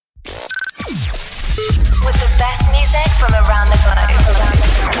best music from around the globe.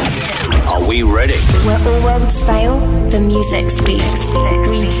 Are we ready? Where all worlds fail, the music speaks.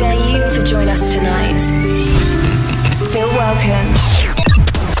 We dare you to join us tonight. Feel welcome.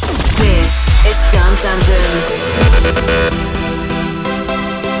 This is Dance Anthems.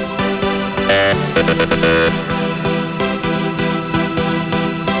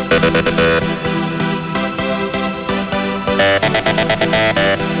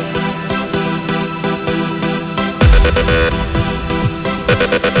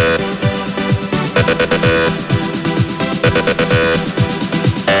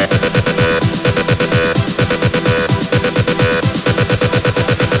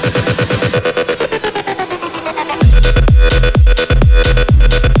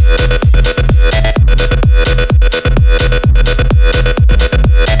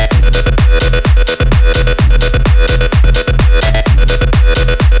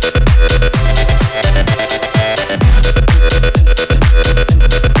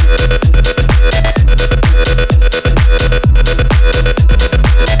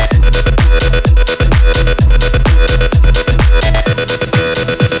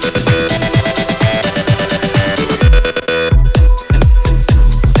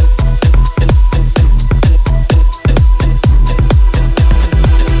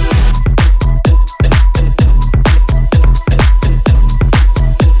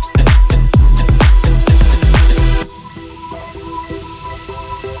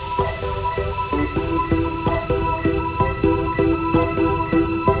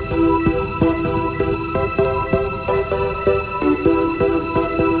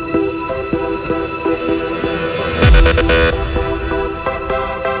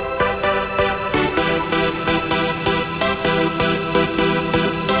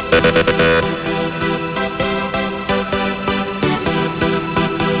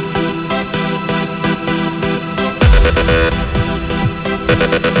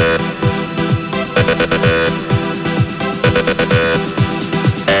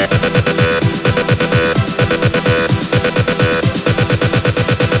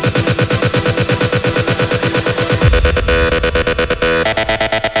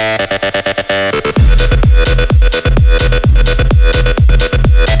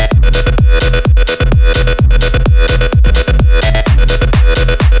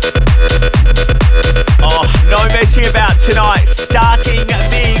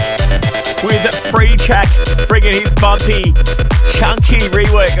 Chunky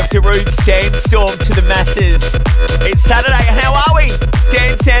rework of Darude's Sandstorm to the masses. It's Saturday, and how are we?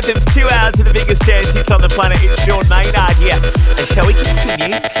 Dance Anthems, 2 hours of the biggest dance hits on the planet. It's Sean Maynard here. And shall we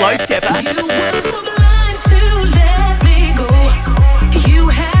continue? Slow stepper. You were so blind to let me go. You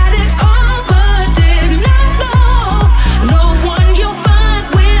had it all, but did not know. No one you'll find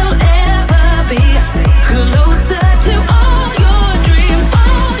will ever be closer to all your dreams.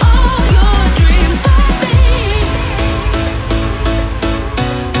 All your dreams of me.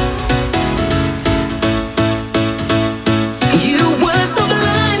 You were so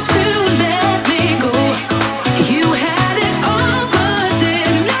blind to let me go. You had it all, but did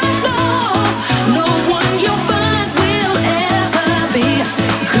not know. No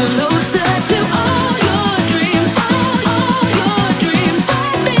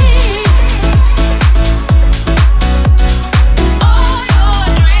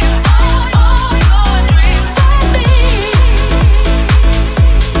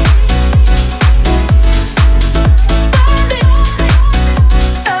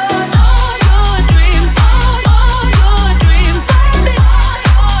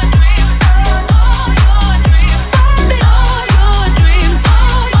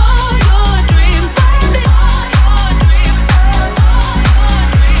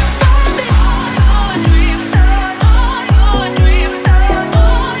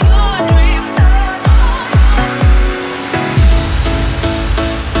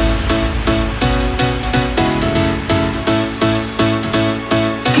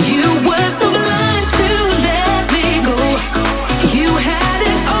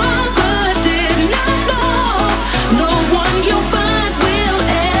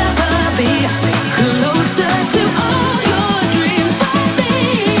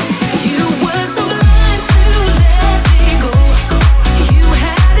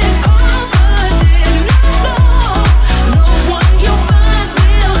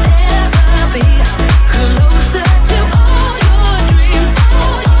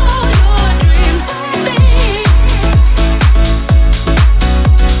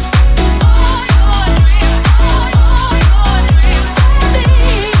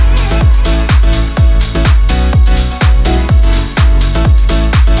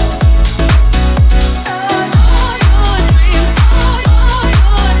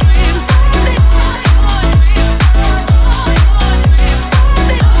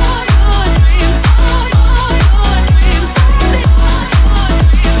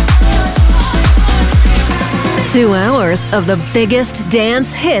 2 hours of the biggest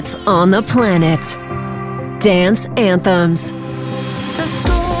dance hits on the planet. Dance Anthems. The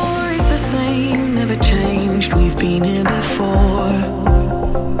story's the same, never changed, we've been here before.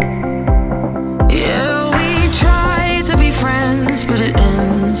 Yeah, we try to be friends, but it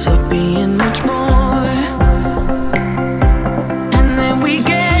ends up being much more. And then we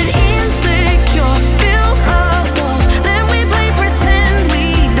get insecure, build up walls, then we play pretend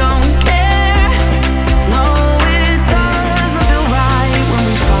we don't care. No, it doesn't feel right when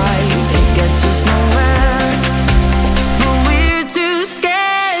we fight, it gets us nowhere. But we're too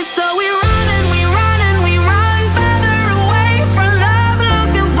scared, so we run and we run and we run further away from love.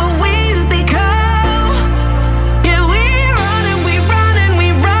 Look at what we've become. Yeah, we run and we run and we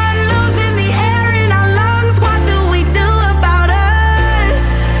run, losing the air in our lungs. What do we do about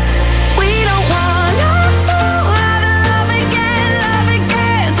us? We don't wanna fall out of love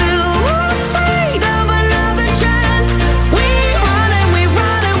again, too afraid of another chance. We run and we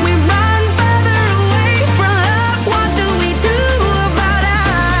run and we run further away from love. What do we do about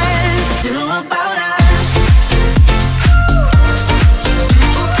us? Do about us?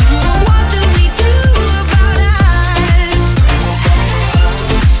 What do we do about us?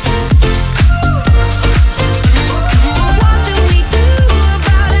 What do we do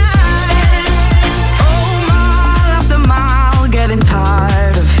about us? Oh, mile after mile, getting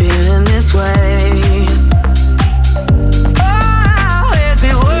tired of feeling this way. Oh, is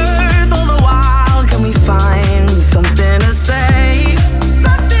it worth all the while? Can we find something to say?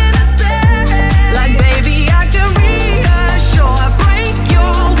 Something to say. Like, baby, I can reassure, break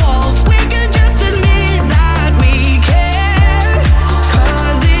your walls. We can just admit that we care.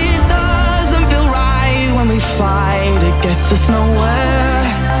 'Cause it doesn't feel right when we fight, it gets us nowhere.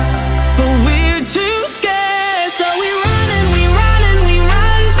 But we're too scared, so we run and we run and we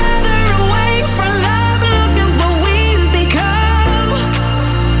run further away from love. Look at what we've become.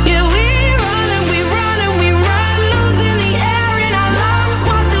 Yeah, we run and we run and we run, losing the air in our lungs.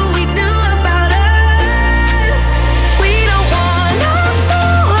 What do we do about us? We don't wanna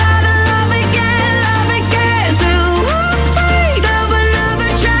fall out of love again, too afraid of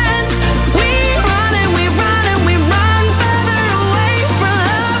another chance. We run and we run and we run further away from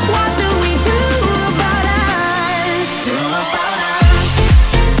love. What do we do about us? Do about us?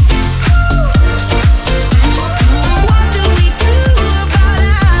 What do we do about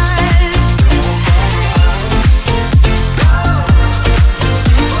us?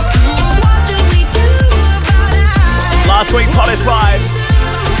 What do we do about us? Last week's hottest vibe.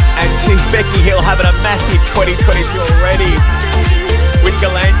 And she's Becky Hill having a massive 2022 already with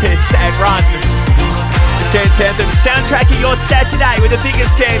Galantis and Run. It's Dance Anthem, soundtracking your Saturday with the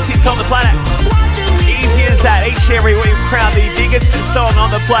biggest dance hits on the planet. Easy as that. Each and every week we crown the biggest song on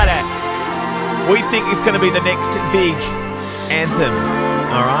the planet. We think is going to be the next big anthem.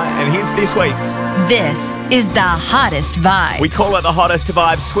 All right, and here's this week's. This is the hottest vibe. We call it the hottest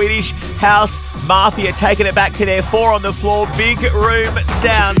vibe. Swedish House Mafia taking it back to their 4 on the floor big room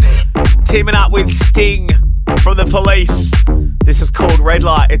sound, teaming up with Sting from The Police. This is called Red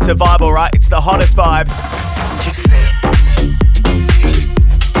Light. It's a vibe, all right? It's the hottest vibe.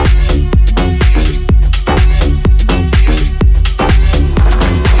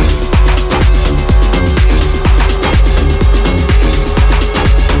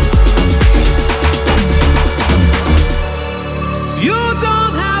 You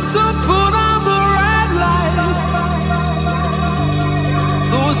don't have to put on the red light.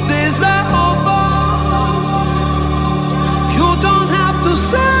 Those days are over. You don't have to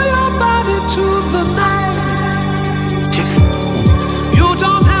sell your body to the night.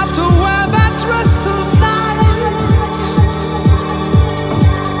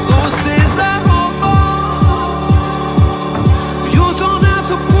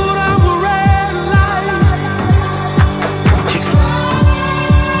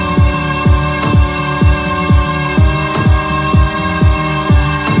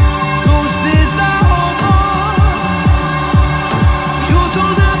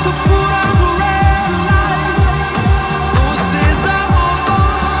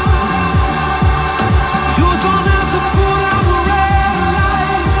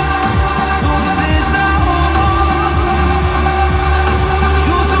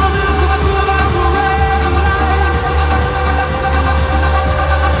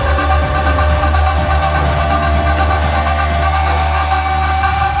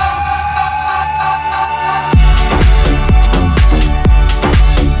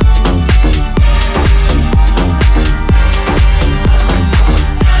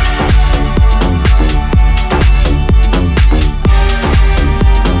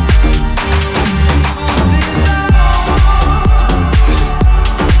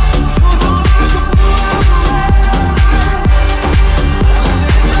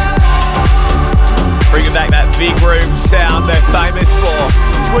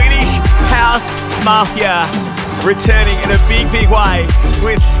 Mafia returning in a big, big way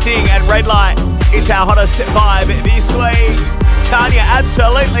with Sting and Red Light. It's our hottest vibe this week. Tanya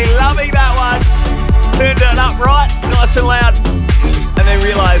absolutely loving that one. Turned it up right, nice and loud, and then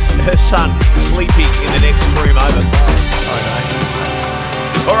realised her son sleeping in the next room over.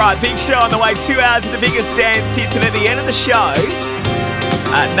 Alright, big show on the way, 2 hours of the biggest dance hits, and at the end of the show,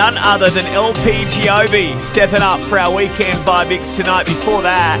 none other than LP Giobbi stepping up for our weekend vibe mix tonight. Before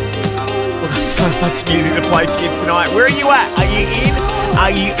that, we've got so much music to play for you tonight. Where are you at? Are you in?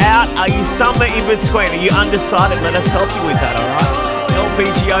 Are you out? Are you somewhere in between? Are you undecided? Let us help you with that, alright? LP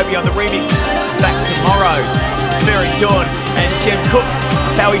Giobbi on the remix. Back tomorrow. Ferric Dawn and Jem Cook.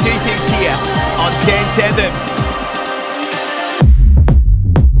 That's how we do things here on Dance Anthems.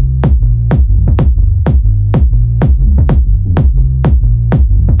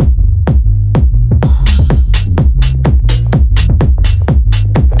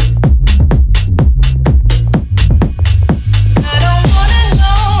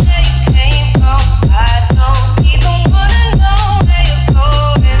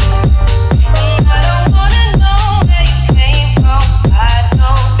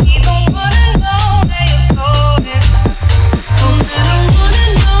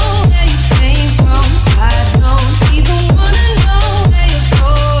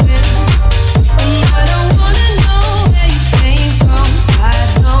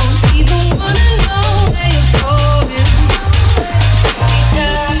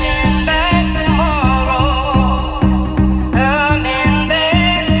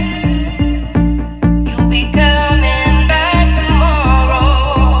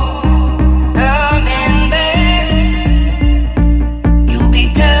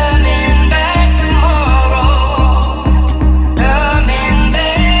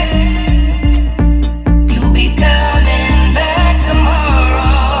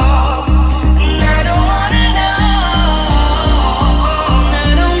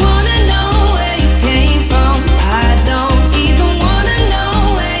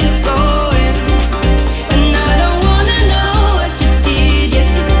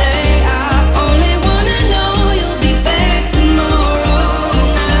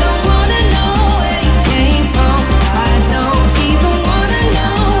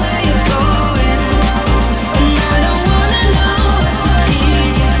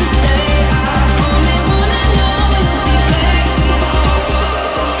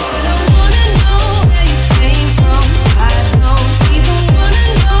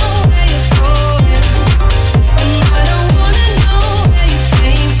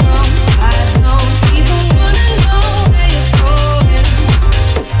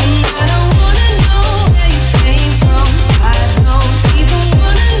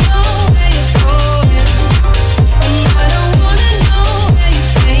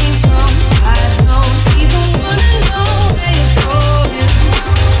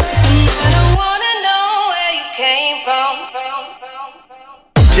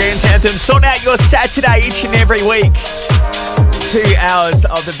 Sort out your Saturday each and every week. 2 hours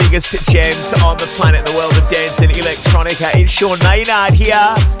of the biggest gems on the planet, the world of dance and electronica. It's Sean Maynard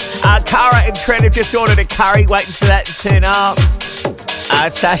here. Cara and Trent have just ordered a curry, waiting for that to turn up.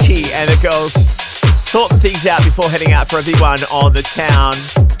 Sashi and the girls sorting things out before heading out for a big one on the town.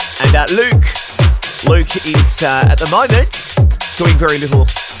 And Luke is at the moment doing very little,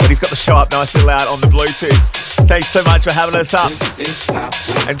 but he's got the show up nice and loud on the Bluetooth. Thanks so much for having us up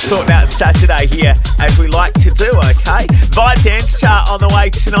and sorting out Saturday here, as we like to do, okay? Vibe Dance Chart on the way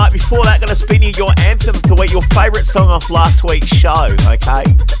tonight. Before that, going to spin you your anthem of the week, your favourite song off last week's show, okay?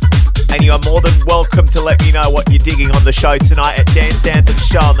 And you are more than welcome to let me know what you're digging on the show tonight at Dance Anthem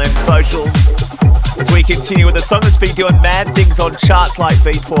Show on them socials. As we continue with the song that's been doing mad things on charts like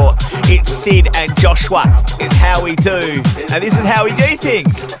Beatport, it's Sid and Joshua. It's How We Do. And this is how we do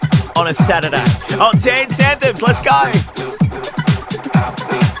things on a Saturday on Dance Anthems. Let's go.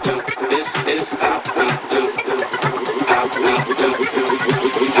 This is how we do. How we do.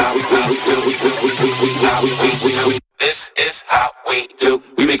 How we do. This is how we do.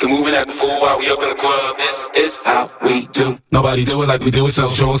 We make a move and act a fool while we up in the club. This is how we do. Nobody do it like we do it, so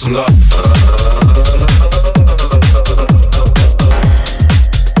show us some love.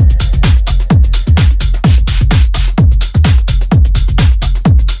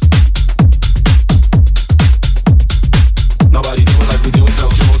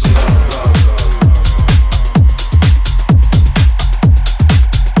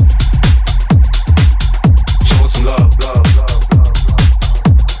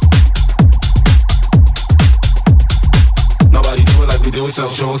 So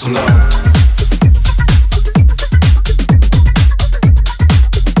show some love.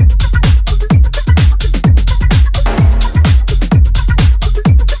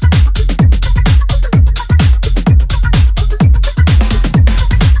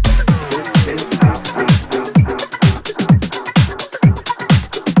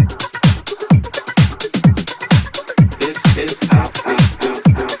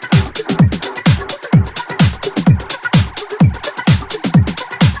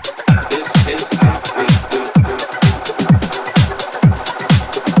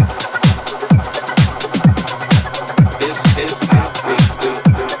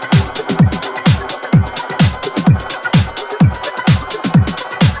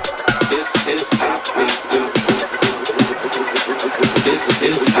 This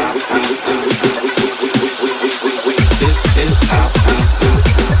is how we do. This is how we do.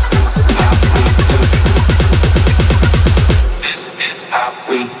 This is how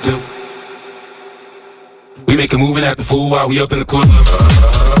we do. We make a move and act a fool while we up in the club.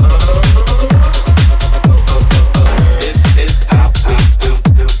 This is how we do.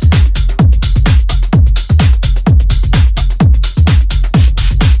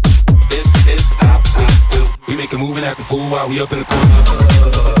 This is how we do. We make a move and act a fool while we up in the club.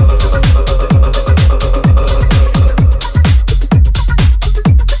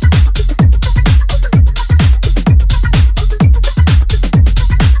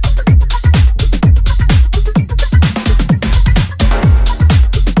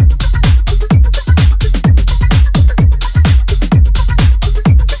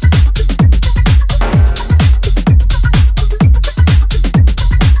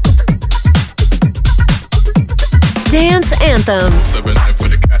 Dance Anthems. 79 for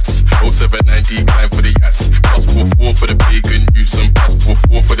the cats, 0790 climb for the yats. Plus 44 for the bacon, use some plus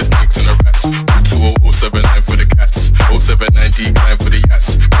 44 for the snakes and the rats. 22079 for the cats, 0790 climb for the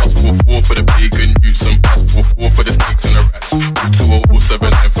yats. Plus 44 for the bacon, use some plus 44 for the snakes and the rats.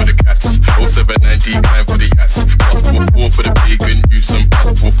 22079 for the cats, 0790 climb for the yats. Plus 44 for the bacon, use some plus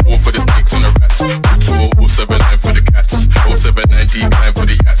 44 for the snakes and the rats. 22079 for the cats, 0790 climb for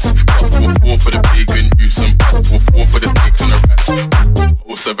the yats. Plus 44 for the bacon, use some plus 44 for the snakes and the rats.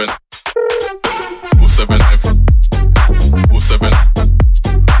 07 079 for 07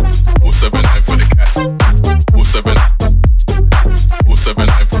 079 for the cats. 07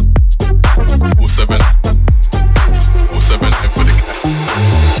 079 for 07 079 for the cats.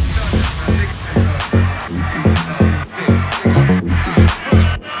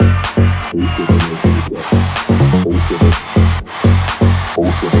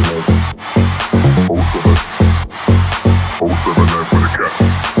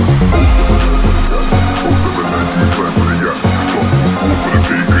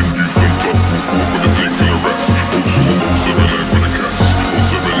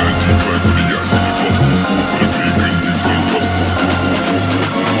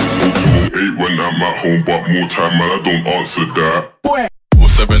 When I'm at home, but more time, man, I don't answer that.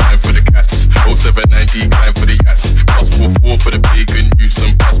 079 for the cats, 0790 climb for the yats. Plus 44 for the bacon, use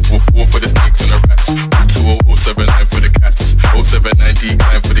some plus 44 for the snakes and the rats. 22079 for the cats, 0790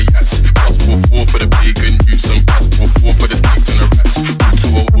 climb for the yats. Plus 44 for the bacon, use some plus 44 for the snakes and the rats.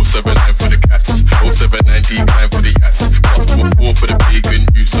 22079 for the cats, 0790 climb for the yats. Plus 44 for the bacon,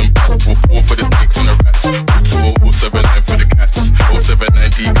 use some plus 44 for the snakes and the rats. 22079 for the cats,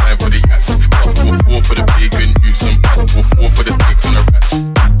 0790 climb for the yats. Plus 44 for the bacon, use some plus 44 for the snakes and the rats.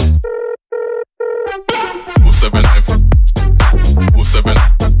 079 for 07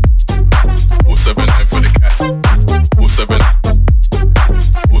 079 for the cats. 07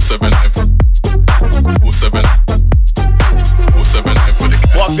 079 for 07 079 for the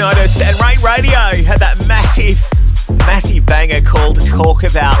cats. Block Notice and Rain Radio had that massive banger called Talk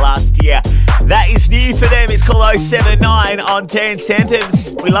About last year. That is new for them. It's called 079 on Dance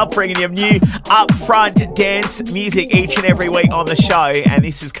Anthems. We love bringing you new upfront dance music each and every week on the show. And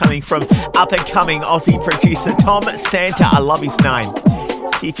this is coming from up-and-coming Aussie producer Tom Santa. I love his name.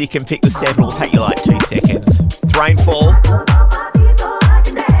 See if you can pick the set. It'll take you like 2 seconds. It's Rainfall.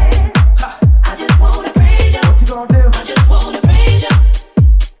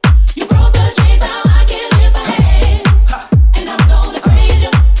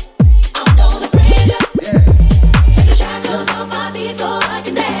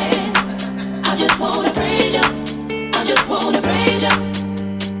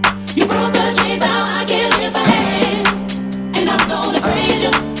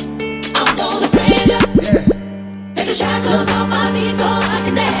 Shackles off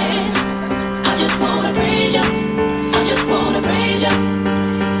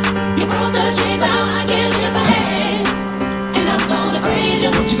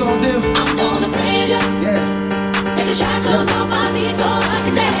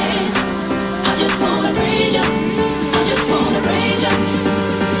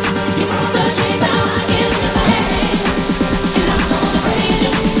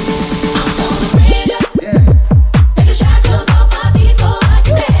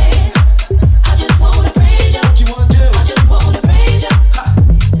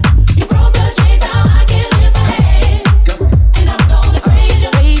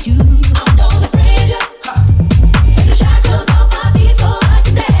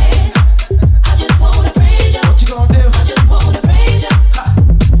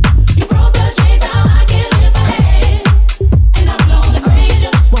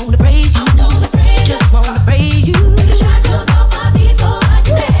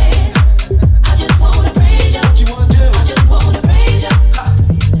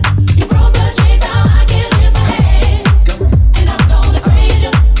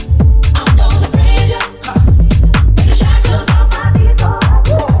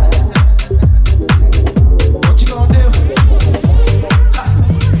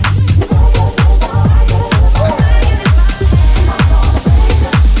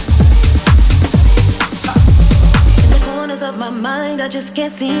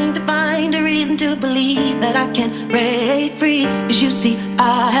can't seem to find a reason to believe that I can break free. Cause you see,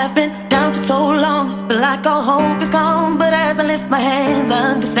 I have been down for so long, but like all hope is gone. But as I lift my hands, I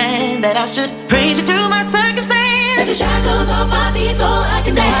understand that I should praise you through my circumstance. Take the shackles off my feet so I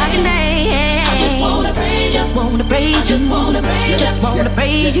can dance. I just wanna praise you. Just wanna praise you. Just wanna praise you. Just wanna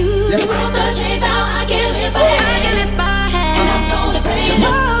praise you. You broke the chains, now I can lift my hands. I can lift my hands. And I'm gonna praise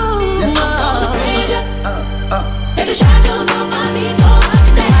you. I'm gonna praise you. Take the shackles off my feet so I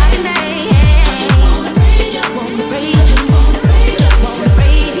can dance. I just wanna praise you. Just wanna praise you. Just wanna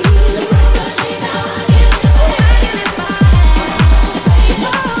praise you. You broke the chains, now I can lift my hands.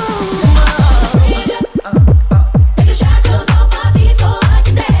 Take the shackles off my feet so I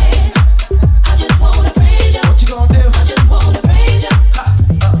can dance. I just wanna praise you. What you gonna do? I just wanna praise you.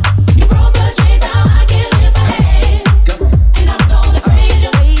 You broke the chains, now I can lift my hands. And I'm gonna praise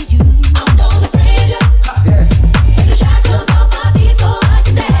you. I'm gonna praise you. Take the shackles off my feet so I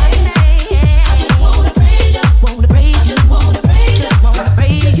can dance. I just wanna praise you. Just wanna praise you. Just wanna praise you. Just wanna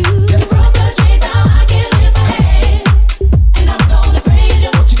praise you. You broke the chains, now I can lift my hands. And I'm gonna praise you.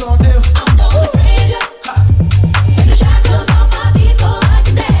 What you gonna do? I'm gonna praise you. Take the shackles off my feet so I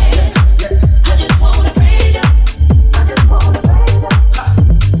can dance. I just wanna praise you. I just wanna praise you.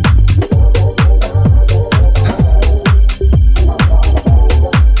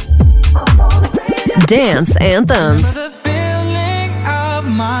 Dance anthems. The feeling of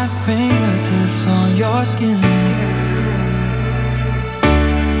my fingertips on your skin,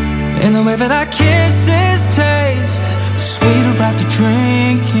 and the way that our kisses taste sweeter after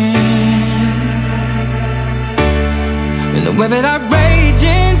drinking, and the way that I rage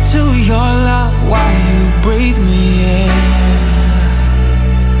into your love while you breathe me in,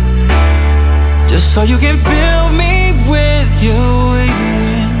 just so you can fill me with you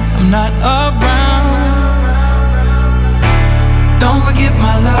even when I'm not around. Don't forget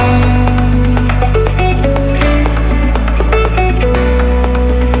my love.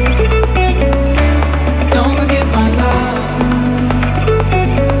 Don't forget my love.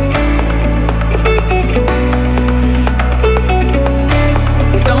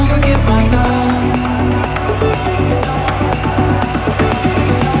 Don't forget my love.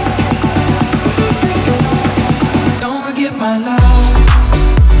 Don't forget my love.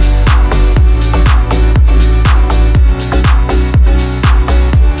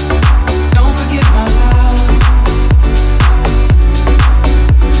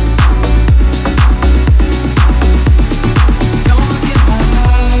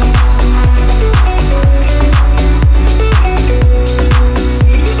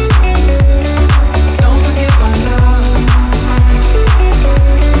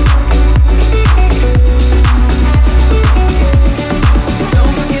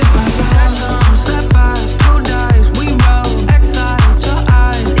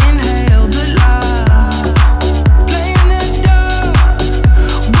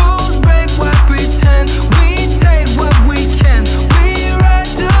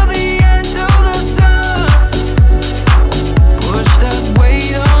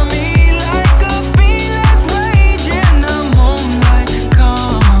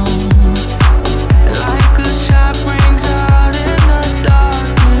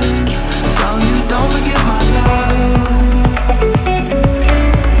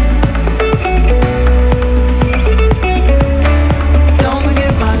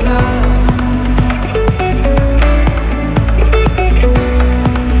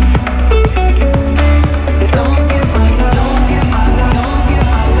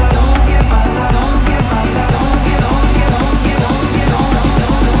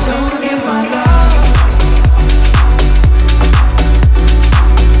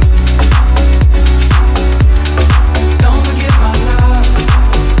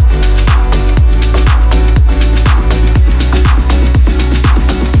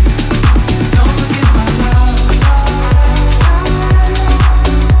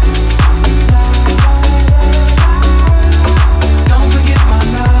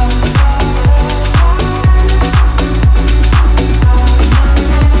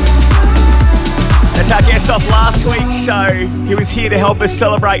 Off last week's show, he was here to help us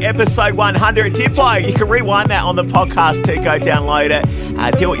celebrate episode 100. Diplo, you can rewind that on the podcast too. Go download it,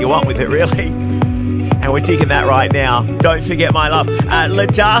 do what you want with it, really. And we're digging that right now. Don't forget my love.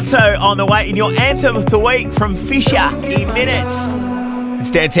 Ladato on the way in your anthem of the week from Fisher in minutes.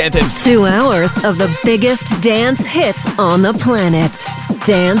 It's Dance Anthems. 2 hours of the biggest dance hits on the planet.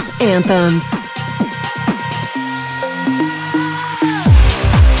 Dance Anthems.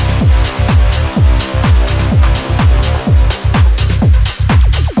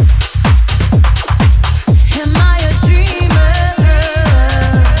 Am I a dreamer?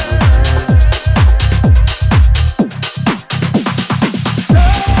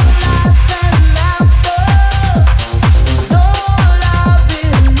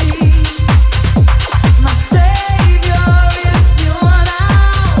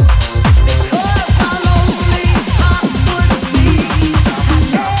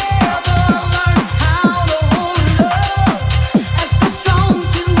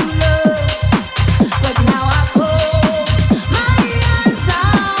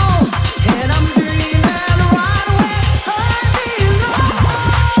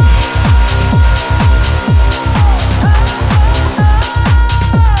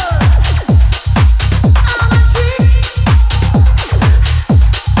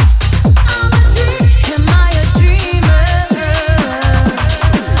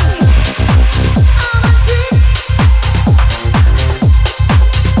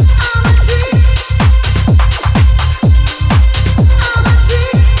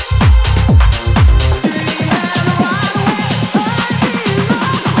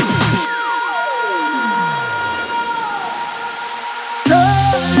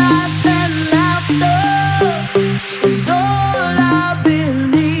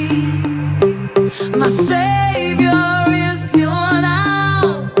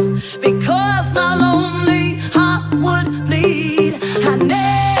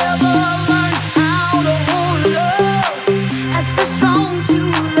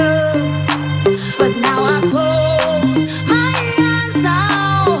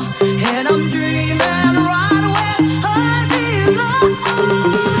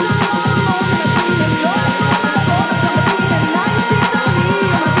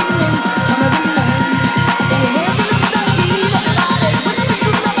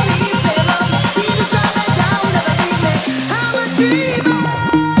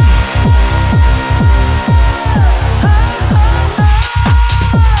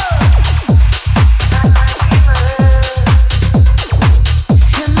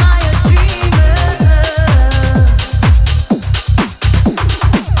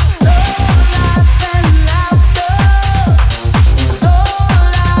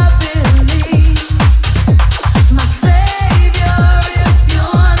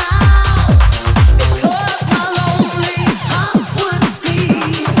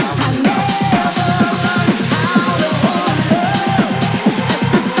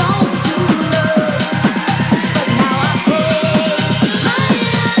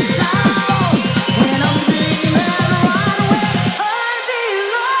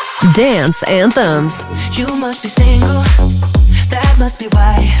 Dance Anthems. You must be single, that must be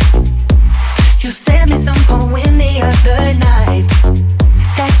why you sent me some poem the other night.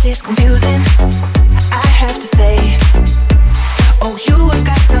 That shit's confusing, I have to say. Oh, you have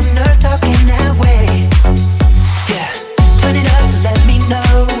got some nerve talking that way. Yeah, turn it up to let me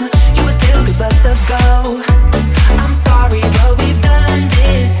know you would still give us a go. I'm sorry, but we've done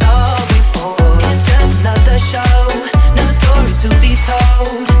this all before. It's just another show, another story to be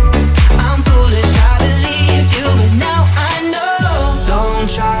told. I'm foolish, I believed you, but now I know. Don't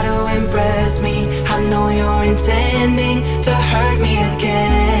try to impress me, I know you're intending to hurt me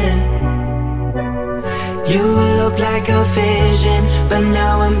again. You look like a vision, but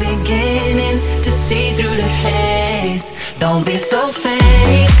now I'm beginning to see through the haze. Don't be so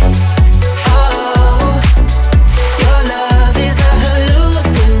fake. Oh, your love is a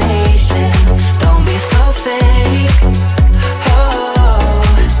hallucination. Don't be so fake. Oh,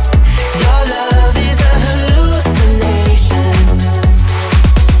 your love is a hallucination.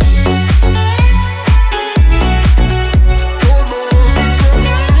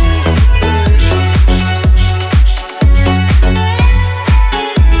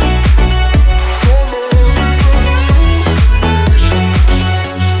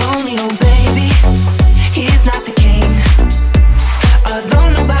 Romeo, baby, he's not the king. Although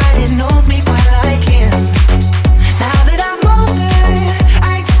nobody knows me quite like him. Now that I'm older,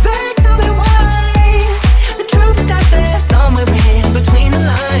 I expect to be wise. The truth is out there somewhere in between the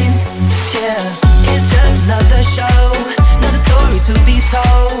lines. Yeah, it's just another show, another story to be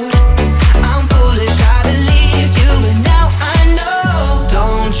told. I'm foolish, I believed you, but now I know.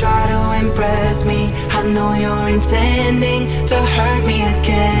 Don't try to impress me, I know you're intending to hurt me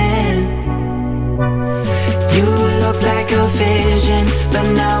again. You look like a vision, but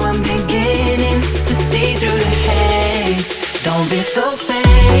now I'm beginning to see through the haze. Don't be so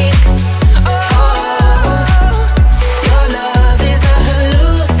fake. Oh, your love is a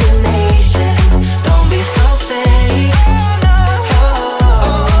hallucination. Don't be so fake. Oh,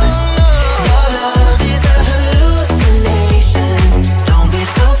 your love is a hallucination. Don't be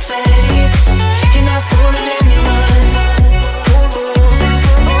so fake. You're not fooling anyone.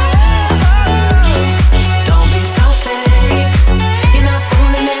 Don't be so fake. You're not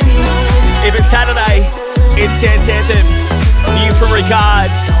fooling anyone. If it's Saturday, it's Dance Anthems. New from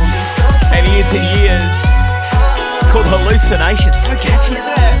Regards. And Years and Years. It's called Hallucination. So catchy, isn't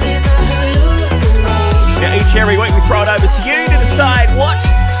it? Now each and every week we throw it over to you to decide what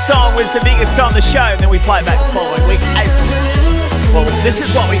song was the biggest on the show, and then we play it back the following week. Well, this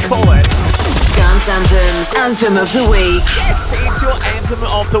is what we call it. Dance Anthems. Anthem of the Week. Yes, it's your Anthem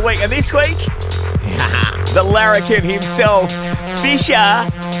of the Week. And this week, the larrikin himself, Fisher,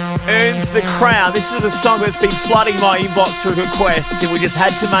 earns the crown. This is a song that's been flooding my inbox with requests, and we just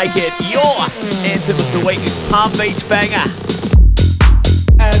had to make it your Anthem of the Week. It's Palm Beach Banger.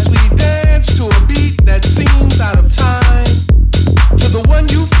 As we dance to a beat that seems out of time, to the one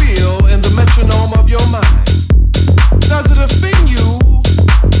you feel in the metronome of your mind. Does it offend you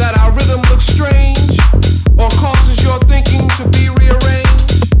that our rhythm looks strange, or causes your thinking to be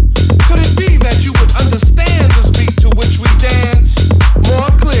rearranged? Could it be that you would understand this beat to which we dance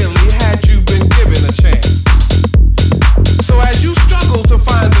more clearly had you been given a chance? So as you struggle to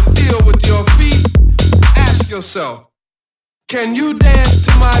find the feel with your feet, ask yourself, can you dance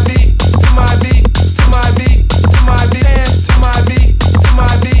to my beat, to my beat, to my beat, to my beat, dance to my beat, to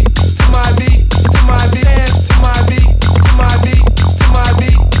my beat, to my beat, to my beat, dance to my beat, to my beat, to my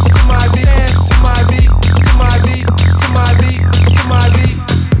beat, to my beat, dance to my beat, to my beat, to my beat, to my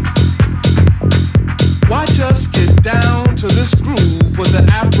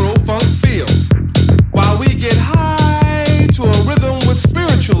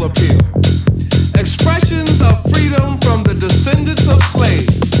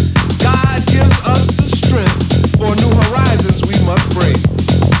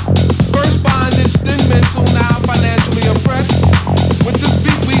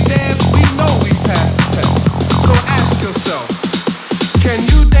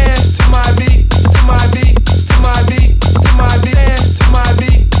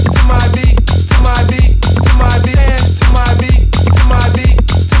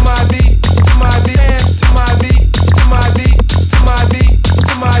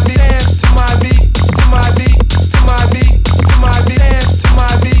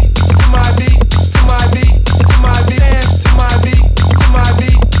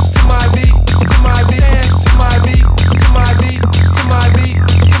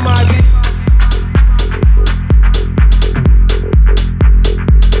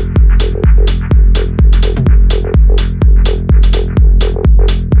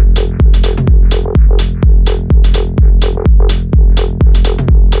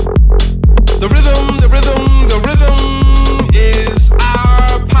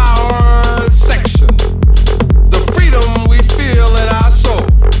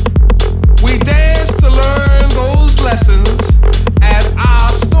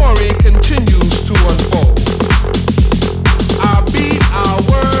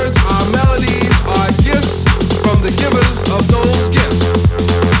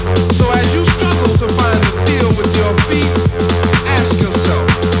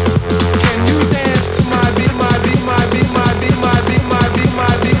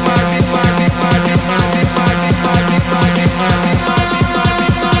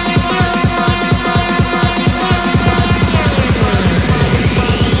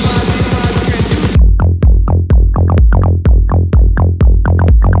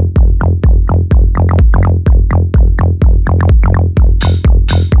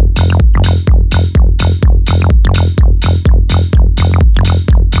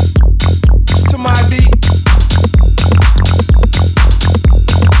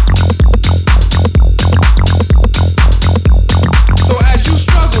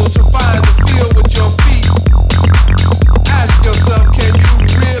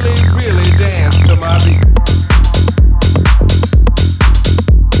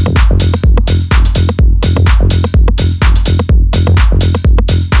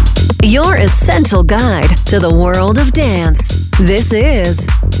unofficial guide to the world of dance. This is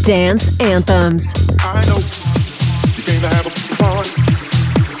Dance Anthems. I know you came to have a party.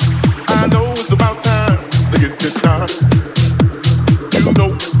 I know it's about time to get this started. You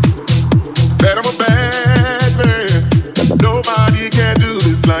know that I'm a bad man. Nobody can do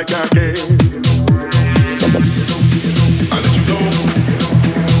this like I can. I let you know.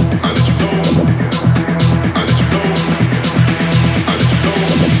 I let you know. I let you know. I let you know.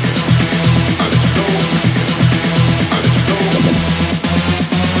 I let you know. I let you know.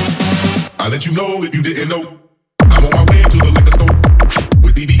 I let you know if you didn't know. I'm on my way to the liquor store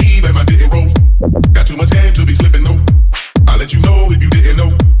with DBE and my didn't rolls. Got too much game to be slipping, no. I let you know if you didn't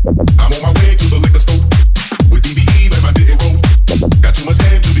know. I'm on my way to the liquor store with DBE and my didn't rolls. Got too much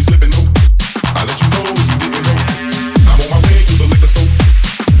game to be slipping, no. I let you know if you didn't know. I'm on my way to the liquor store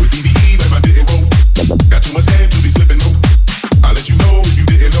with DBE and my didn't rolls. Got too much game to be slipping, no. I let you know if you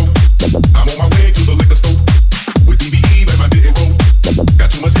didn't know. I'm on my way to the liquor store with DBE and my didn't rolls. Got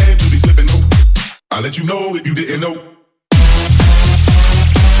too much game to be slipping, no. I let you know if you didn't know.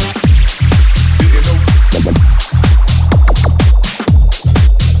 Didn't know.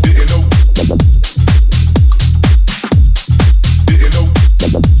 Didn't know. Didn't know.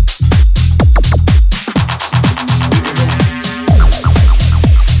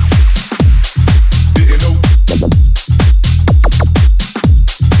 Didn't know.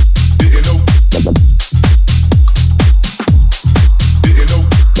 Didn't know. Didn't know.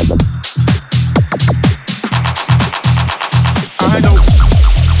 I know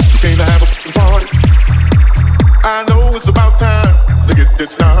you came to have a party. I know it's about time to get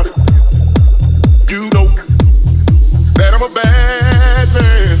this started. You know that I'm a bad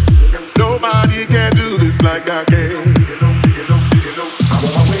man. Nobody can do this like I can. I'm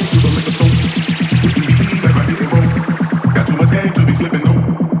on my way to the liquor store. With my didn't roll. Got too much game to be slipping, no.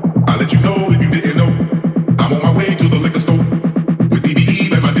 I let you know if you didn't know. I'm on my way to the liquor store with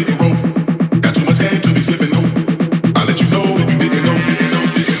DBE and my didn't roll. Got too much game to be slipping, no. I let you know if you didn't know. Didn't know,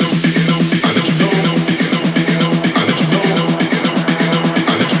 didn't know, didn't know. I let you know, didn't know, didn't know. I let you know, didn't know, didn't know.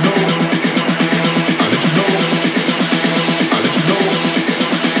 I let you know, I let you know. I let you know.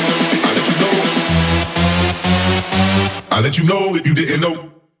 I let you know. I let you know if you didn't know.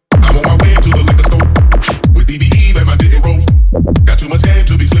 I'm on my way to the liquor store with DBE and my didn't rolls. Got too much game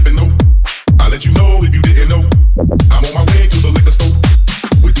to be slipping, no. I let you know if you didn't know. I'm on my way to the liquor store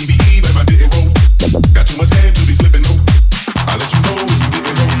with DBE and my didn't rolls. Got too much game to be slipping, no. I let you know if you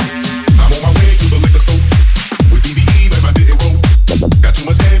didn't know. I'm on my way to the liquor store with DBE and my didn't rolls. Got too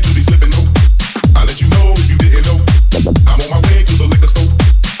much game to be slipping, no. I let you know if you didn't know. I'm on my way to the liquor store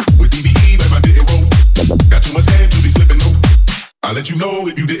with DBE and my didn't rolls. Got too much game to be slipping, no. I let you know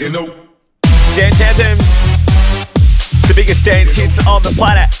if you didn't know. Dance Anthems, the biggest dance hits on the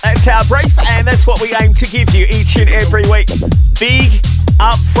planet. That's our brief, and that's what we aim to give you each and every week. Big,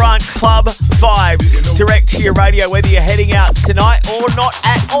 upfront club vibes direct to your radio, whether you're heading out tonight or not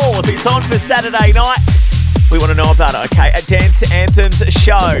at all. If it's on for Saturday night, we want to know about it, okay? A Dance Anthems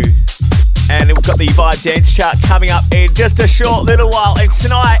show. And we've got the Vibe Dance Chart coming up in just a short little while. And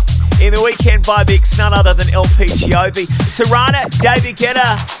tonight, in the Weekend Vibe Mix, none other than LPGOV, Serrana, David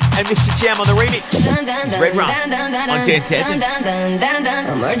Guetta, and Mr. Jam on the remix. It's Red Rum on Dance Anthems.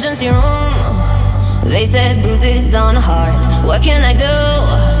 Emergency room. They said bruises on the heart. What can I do?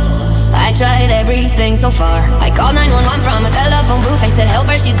 I tried everything so far. I called 911 from a telephone booth. I said help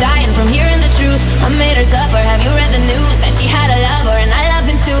her, she's dying from hearing the truth. I made her suffer, have you read the news? That she had a lover and I love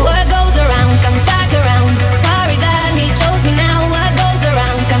him too. What goes around comes back around. Sorry that he chose me now. What goes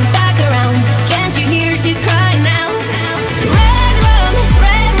around comes back around. Can't you hear she's crying now? Red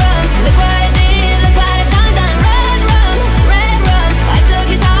rum, look what I did, look what I've done, done. Red rum, I took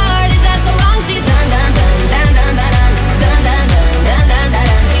his heart, is that so wrong? She's done, done, done, done, done, done, done, done, done, done, done,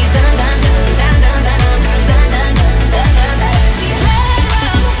 done. She's done, done, done, done, done, done, done, done, done, done, done. She's red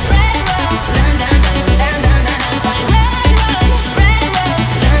rum, done, done, done, done, done, done, done. Red rum,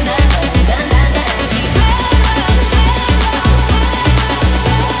 done, done, done.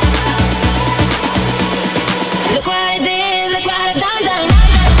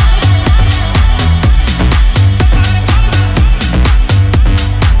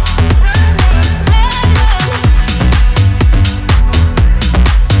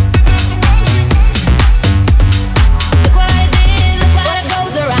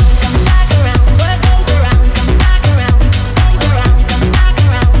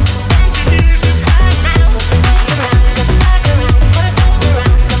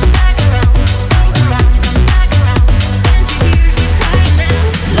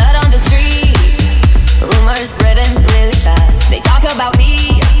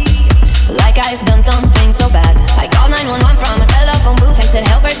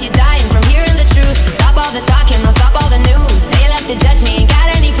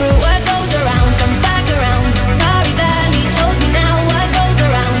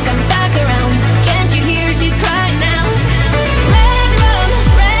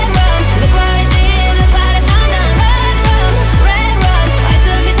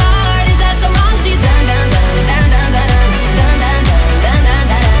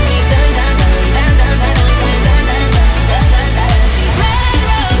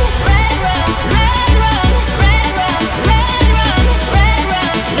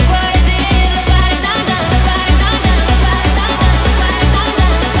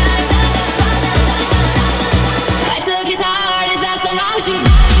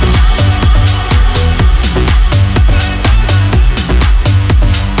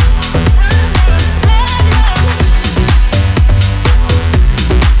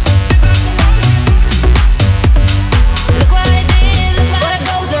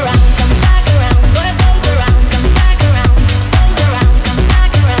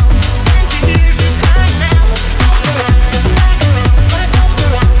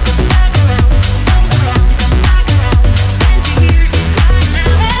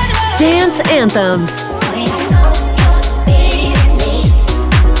 Dance Anthems.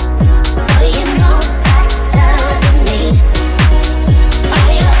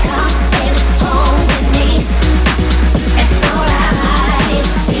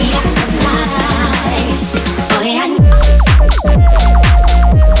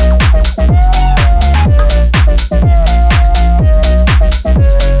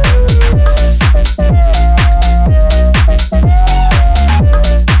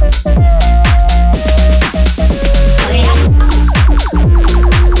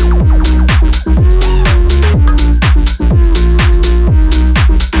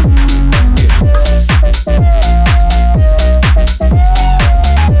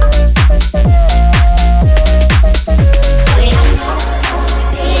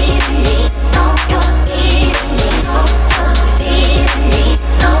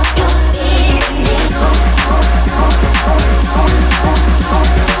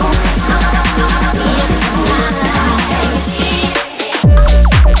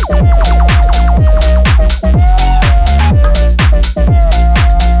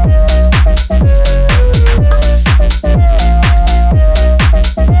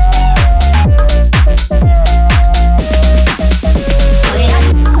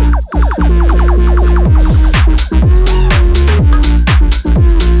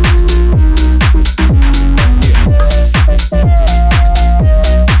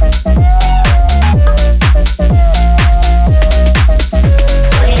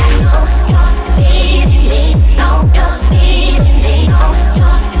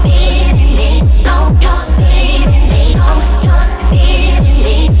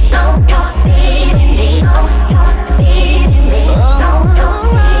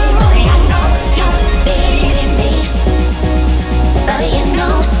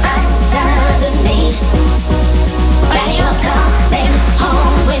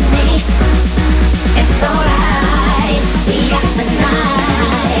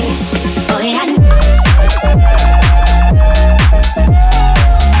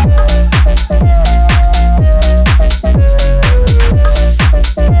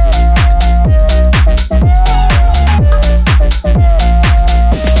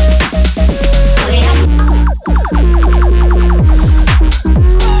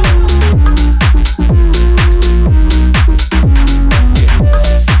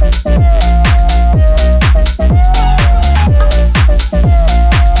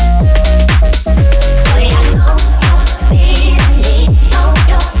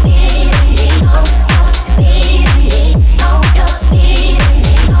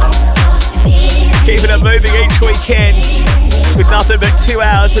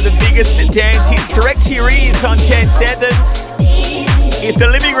 Dance hits direct to your ears on Dance Anthems. If the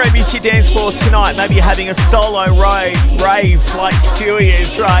living room is your dance floor tonight, maybe you're having a solo rave like Stewie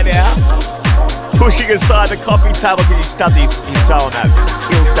is right now. Pushing aside the coffee table because you stubbed his toe on that.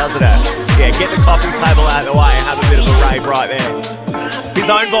 Kills, doesn't it? Yeah, get the coffee table out of the way and have a bit of a rave right there. His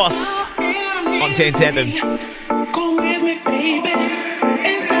own boss on Dance Anthems. Come with me, baby.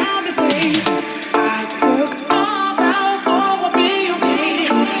 It's time to play. I took off out for a video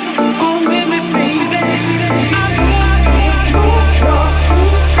game. Come with me, baby.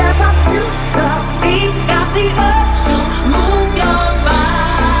 Step up to the beat, got the urge to move your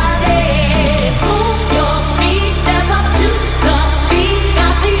body. Move your feet, step up to the beat,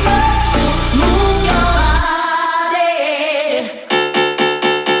 got the urge to move your body.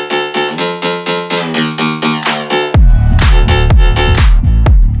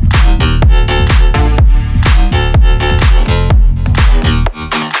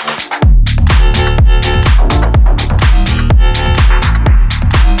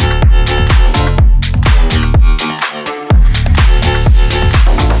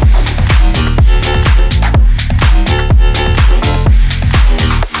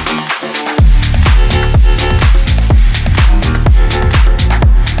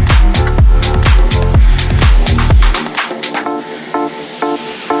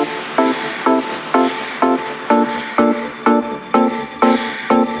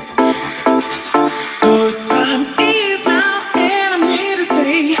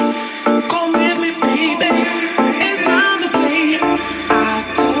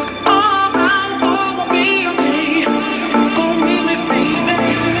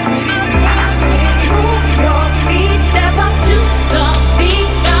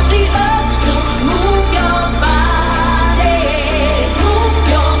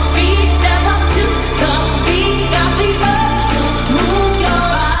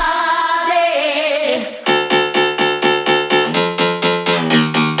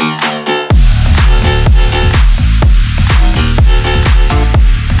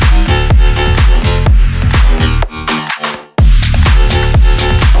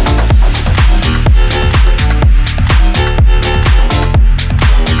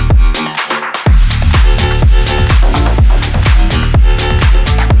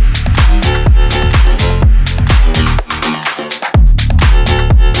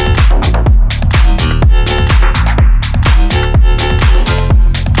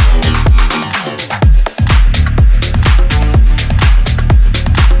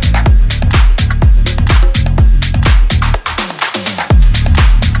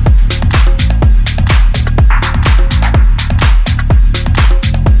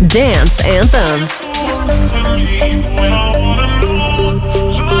 Dance Anthems.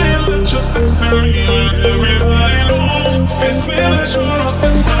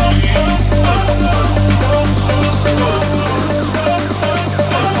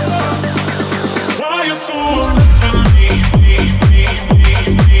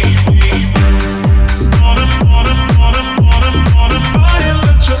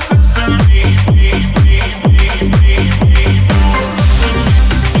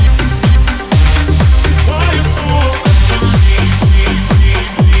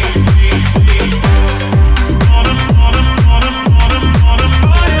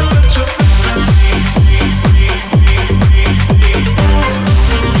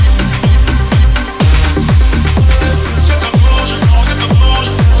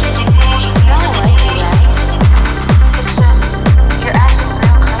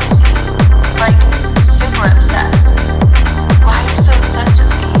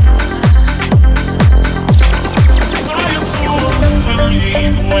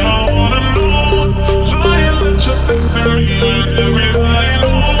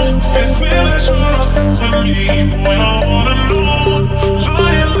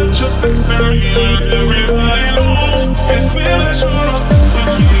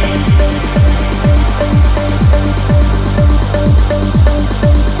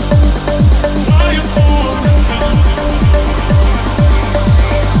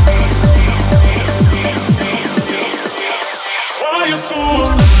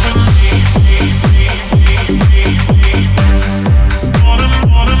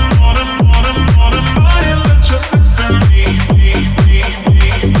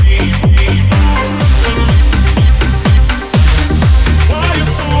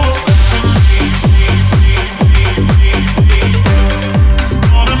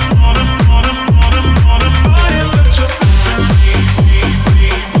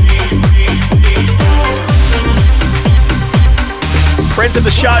 Friends of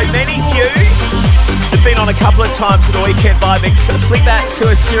the show, many of you have been on a couple of times to the Weekend Vibe Mix. Flick that to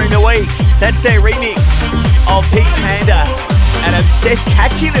us during the week. That's their remix of Pink Panda. And a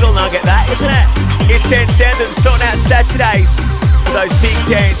catchy little nugget, that, isn't it? It's Dance Anthems, sorting out Saturdays for those big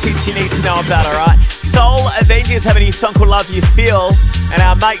dance hits you need to know about, alright? Soul Avengers have a new song called Love You Feel, and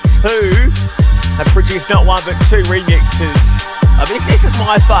our mates Who have produced not one but two remixes. I mean, this is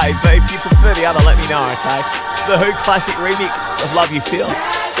my fave, but if you prefer the other, let me know, okay? The Who classic remix of Love You Feel.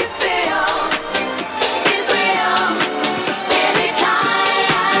 You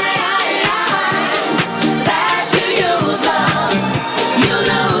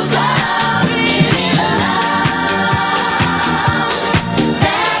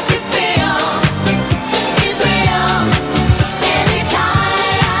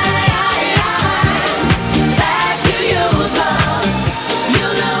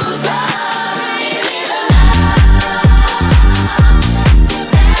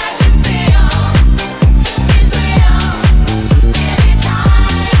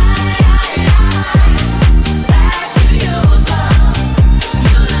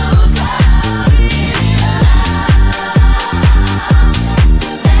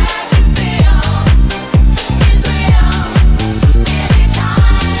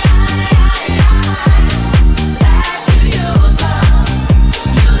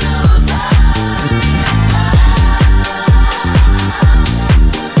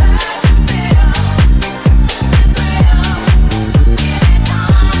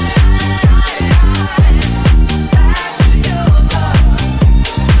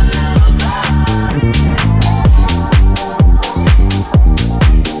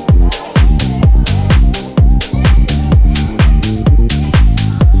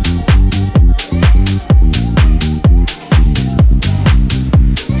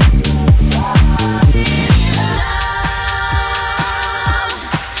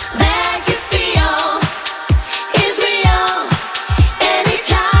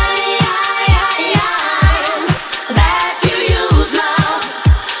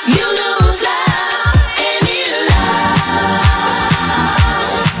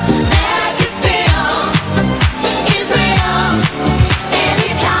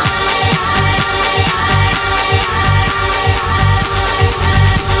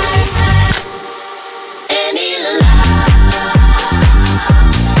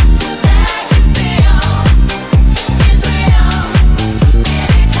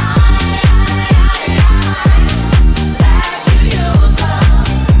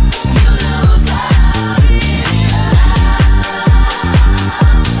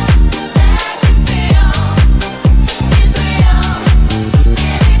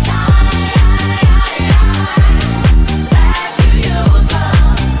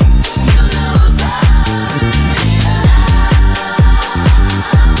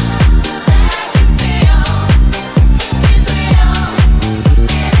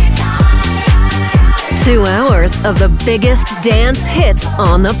 2 hours of the biggest dance hits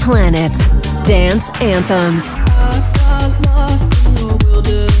on the planet. Dance Anthems. I got lost in the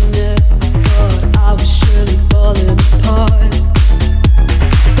wilderness. Thought I was surely falling apart.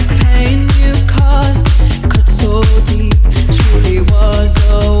 The pain you caused cut so deep. Truly was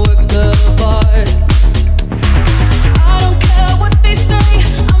a work of art. I don't care what they say,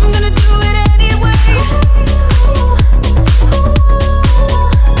 I'm gonna do it anyway.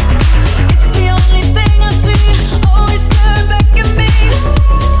 It's the only thing I see, always staring back at me.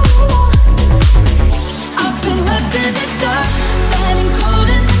 I've been left in the dark, standing cold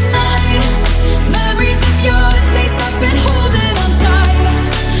in the night. Memories of your taste, I've been holding on tight.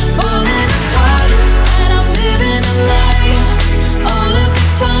 Falling apart, and I'm living a lie. All of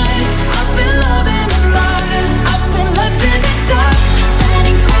this time, I've been loving a lie. I've been left in the dark,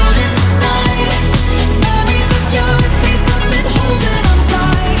 standing cold in the night. Memories of your taste, I've been holding on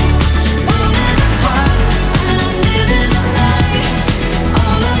tight. Falling apart, and I'm living a lie.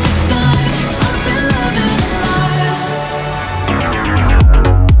 All of this time, I've been loving a lie.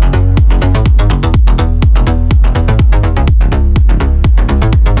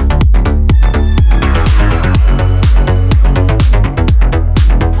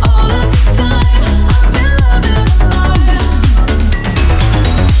 All of this time, I've been loving a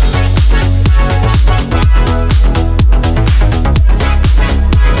lie.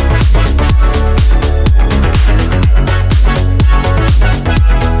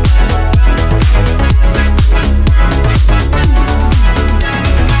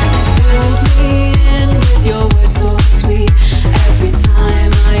 Pulled me in with your words so sweet. Every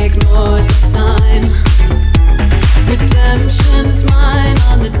time I ignore the sign. Redemption's mine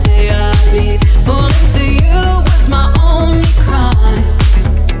on the day I leave. Falling for you was my only crime.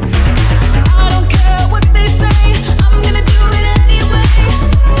 I don't care what they say, I'm gonna do it anyway.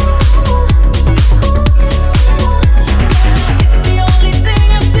 It's the only thing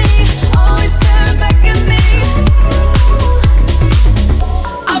I see, always staring back at me.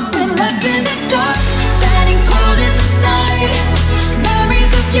 I've been left in the dark, standing cold in the night.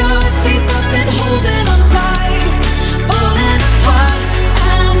 Memories of your taste, I've been holding on tight. Falling apart,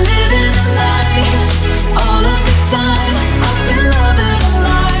 and I'm living a lie. All of this time, I've been loving a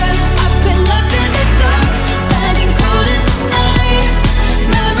lie. I've been left in the dark, standing cold in the night.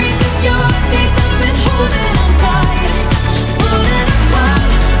 Memories of your taste, I've been holding on tight. Falling apart,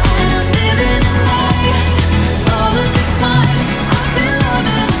 and I'm living a lie. All of this time, I've been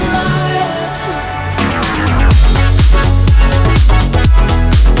loving a lie.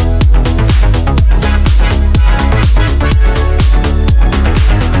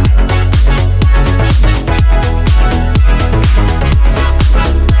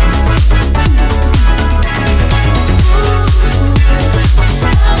 Am I going under?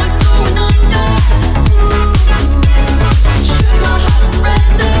 Should my heart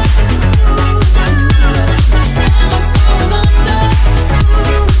surrender? Am I going under?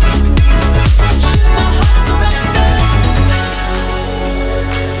 Should my heart surrender?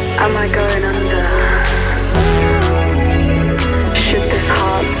 Am I going under? Should this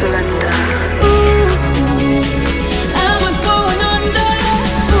heart surrender? Am I going under?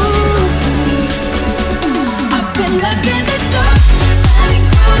 I've been left in the dark, standing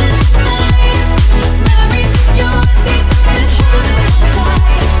cold in the night. Memories of your taste, I've been holding on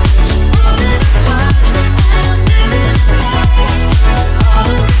tight. Falling apart, and I'm living a lie. All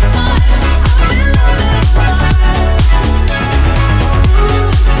of this time, I've been loving a lie. Am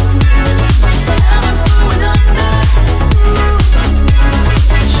I going under?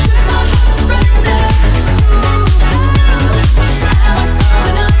 Should my heart surrender? Am I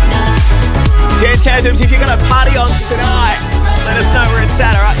going under? Dance Anthems, if you're going to party on tonight, let us know where it's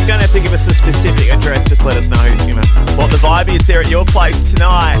at, alright? You don't have to give us a specific address, just let us know, what the vibe is there at your place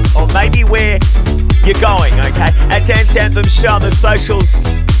tonight, or maybe where you're going, okay? At Dance Anthems show on the socials,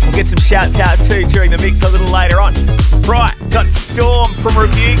 we'll get some shouts out too during the mix a little later on. Right, got Storm from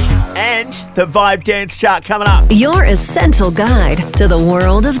Rebuke and the Vibe Dance Chart coming up. Your essential guide to the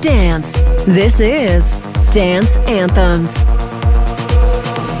world of dance. This is Dance Anthems.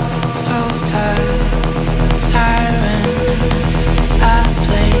 So tired, siren. I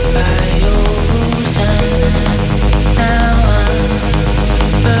played by your rules and now I'm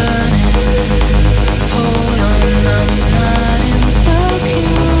burning. Hold on, I'm not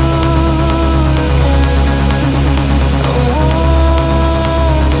insecure again. I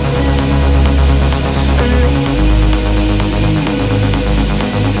want this.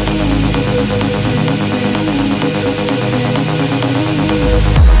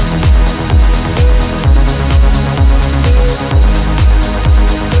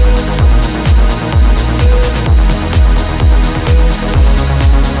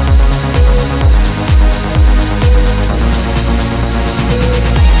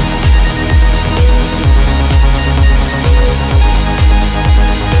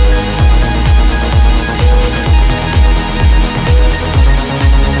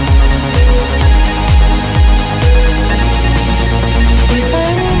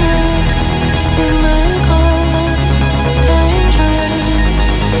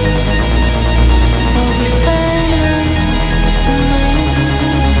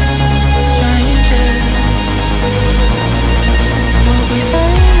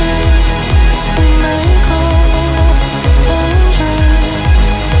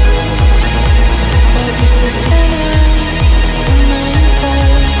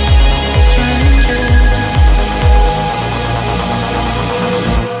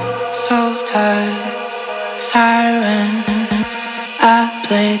 Siren, I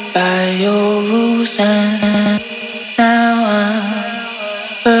played by your rules and now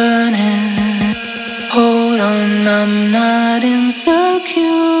I'm burning. Hold on, I'm not insecure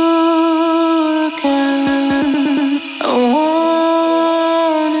again. I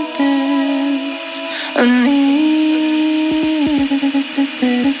wanted this, I needed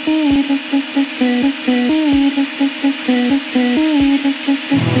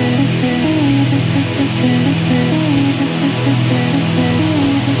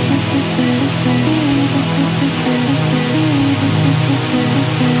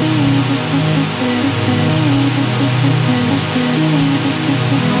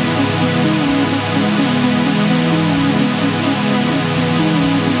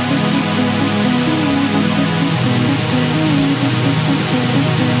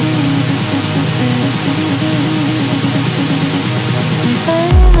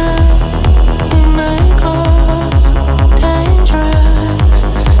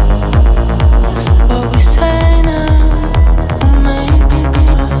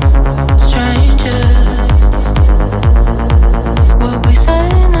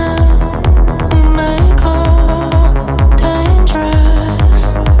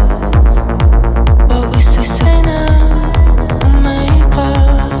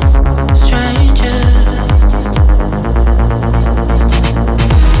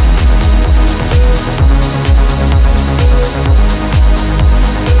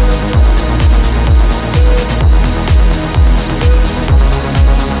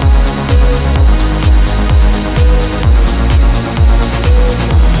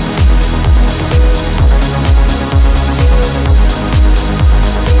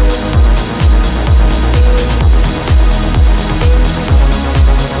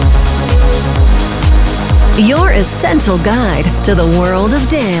Your essential guide to the world of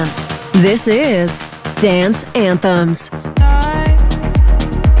dance. This is Dance Anthems.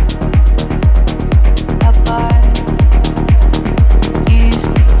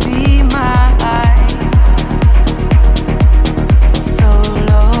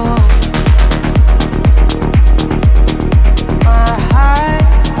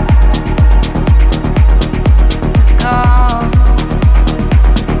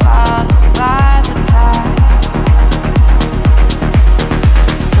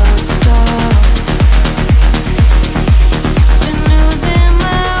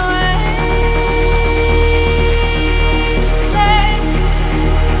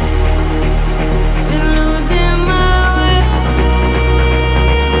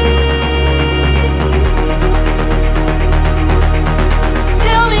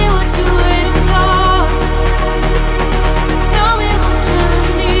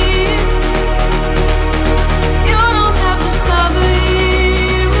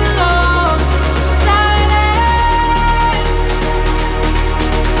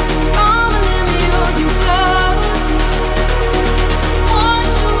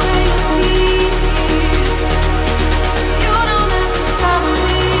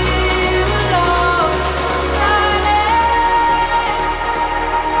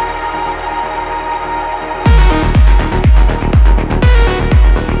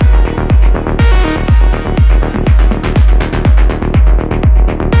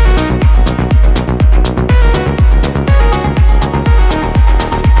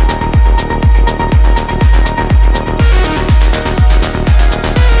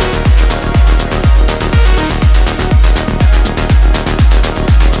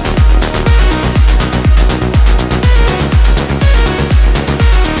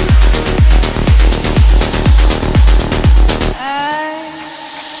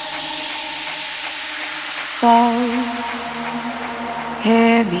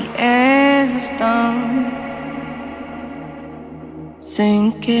 Heavy as a stone,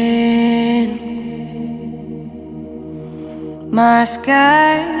 sinking. My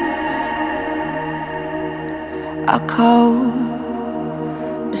skies are cold,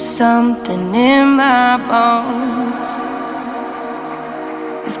 but something in my bones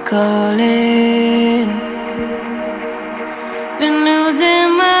is calling. Been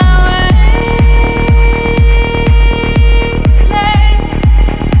losing my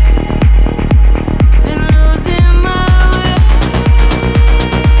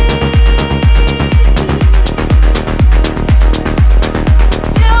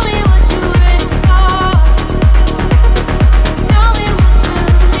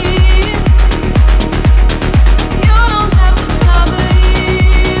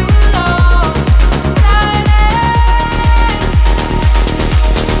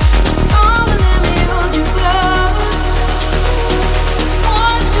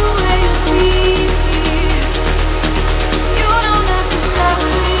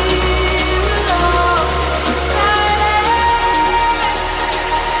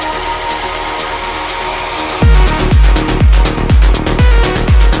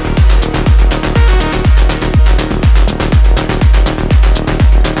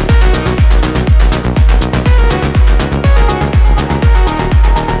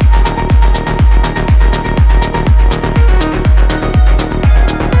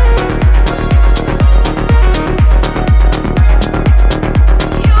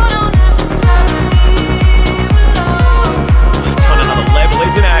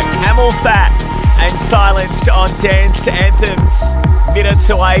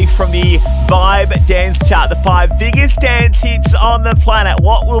away from the Vibe Dance Chart, the 5 biggest dance hits on the planet.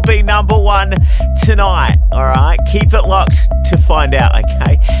 What will be number 1 tonight? All right, keep it locked to find out,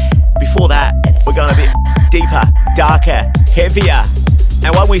 okay? Before that, we're going a bit deeper, darker, heavier.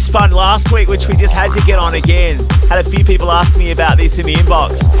 And one we spun last week, which we just had to get on again. Had a few people ask me about this in the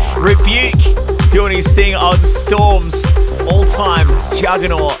inbox. Rebuke doing his thing on Storm's all-time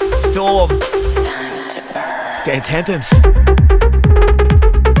juggernaut, Storm. Dance Anthems.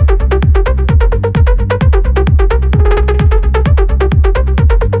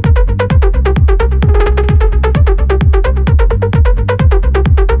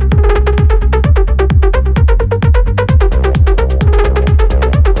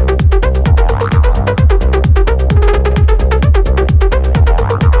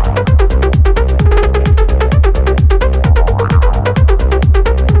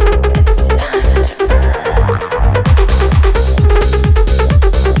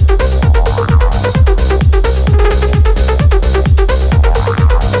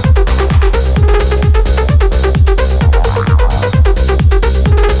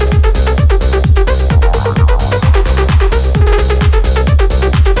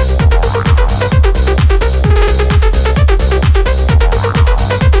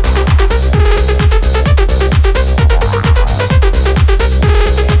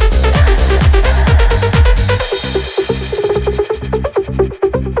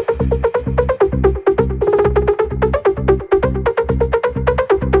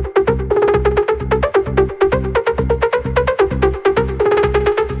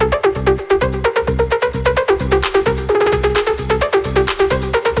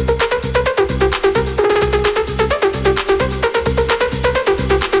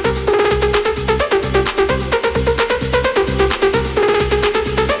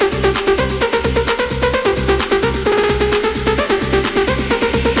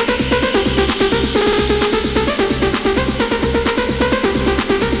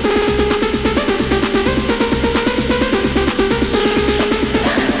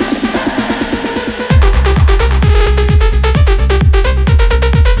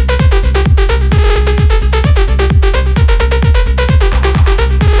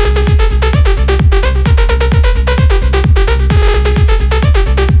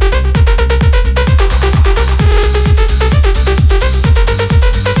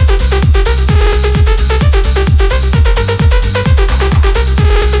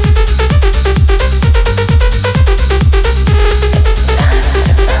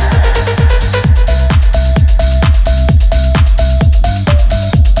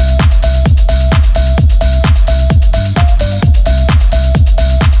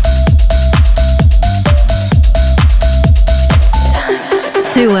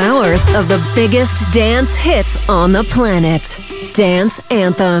 Of the biggest dance hits on the planet. Dance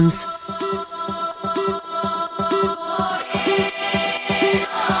Anthems.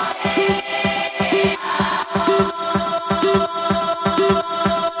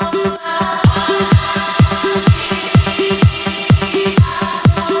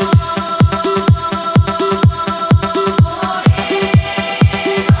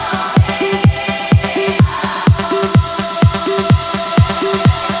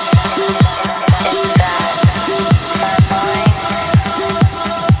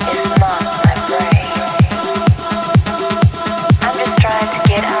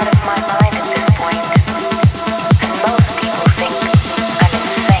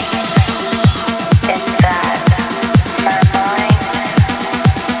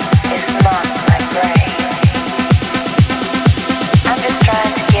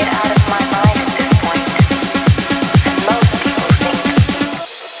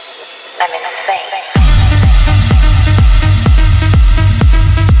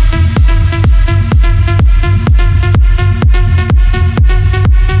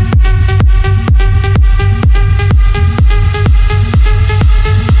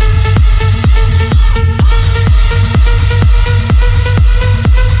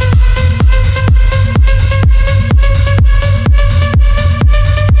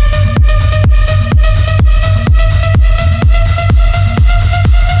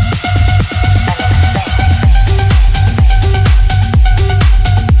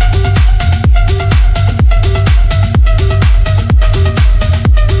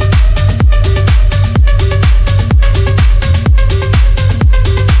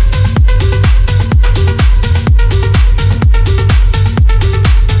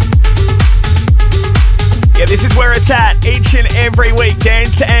 Each and every week,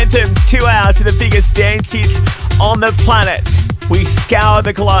 Dance Anthems, 2 hours of the biggest dance hits on the planet. We scour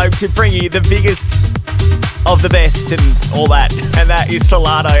the globe to bring you the biggest of the best and all that. And that is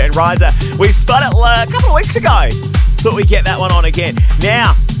Solano and Riser. We spun it a couple of weeks ago. Thought we'd get that one on again.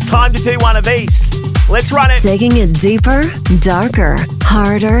 Now, time to do one of these. Let's run it. Taking it deeper, darker,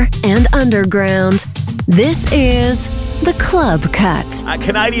 harder, and underground. This is The Club Cut.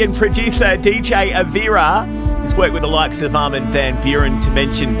 Canadian producer DJ Avira has worked with the likes of Armin van Buuren to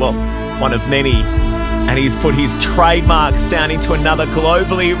mention, well, one of many. And he's put his trademark sound into another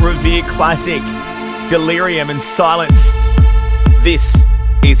globally revered classic, Delirium and Silence. This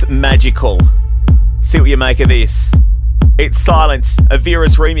is magical. See what you make of this. It's Silence,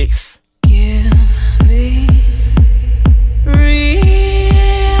 Avira's remix. Give me witness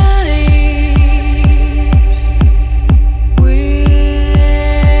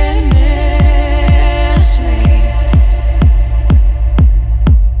me.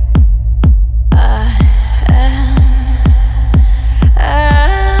 I am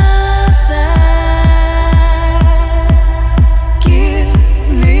outside. Give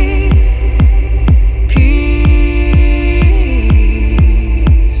me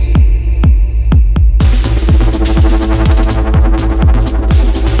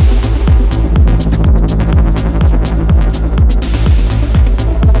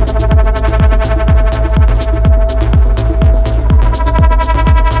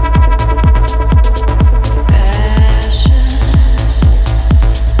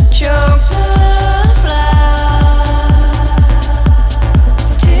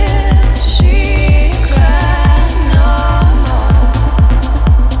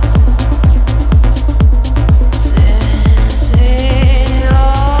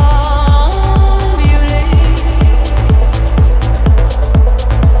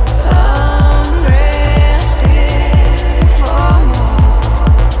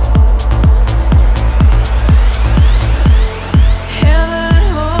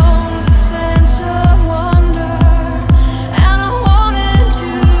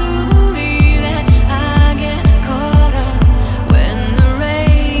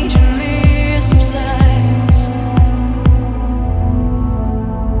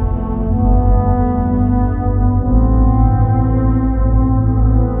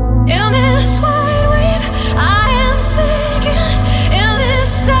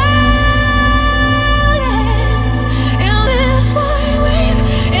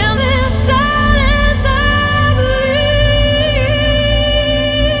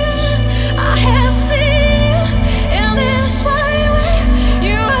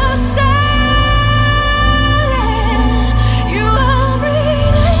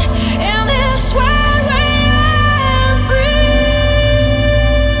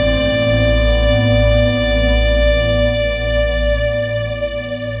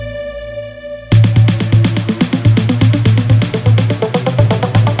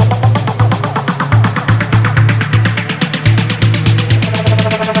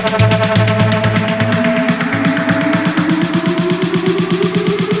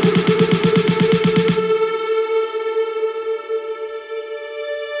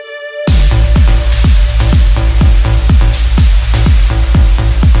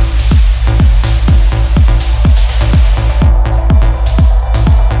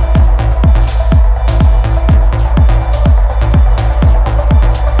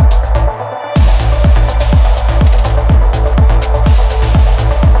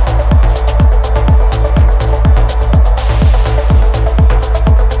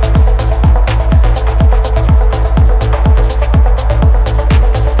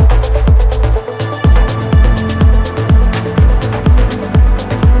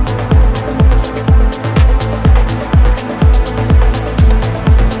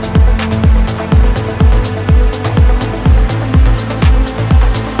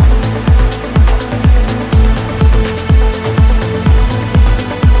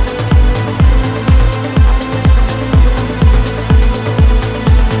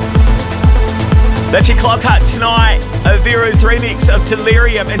That's your Club Cut tonight. Avira's remix of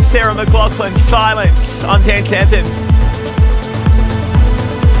Delirium and Sarah McLachlan, Silence on Dance Anthems.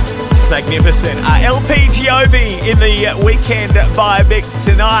 Just magnificent. LP Giobbi in the Weekend Vibe Mix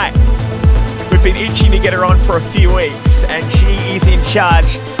tonight. We've been itching to get her on for a few weeks, and she is in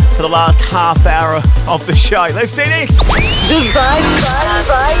charge for the last half hour of the show. Let's do this.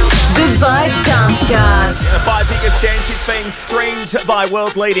 The Vibe Dance Charts. The 5 biggest dances being streamed by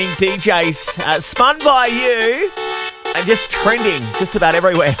world-leading DJs, spun by you, and just trending just about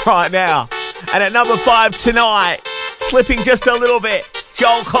everywhere right now. And at number 5 tonight, slipping just a little bit,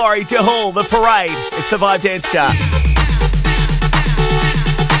 Joel Corey, DeHul, The Parade. It's the Vibe Dance Chart.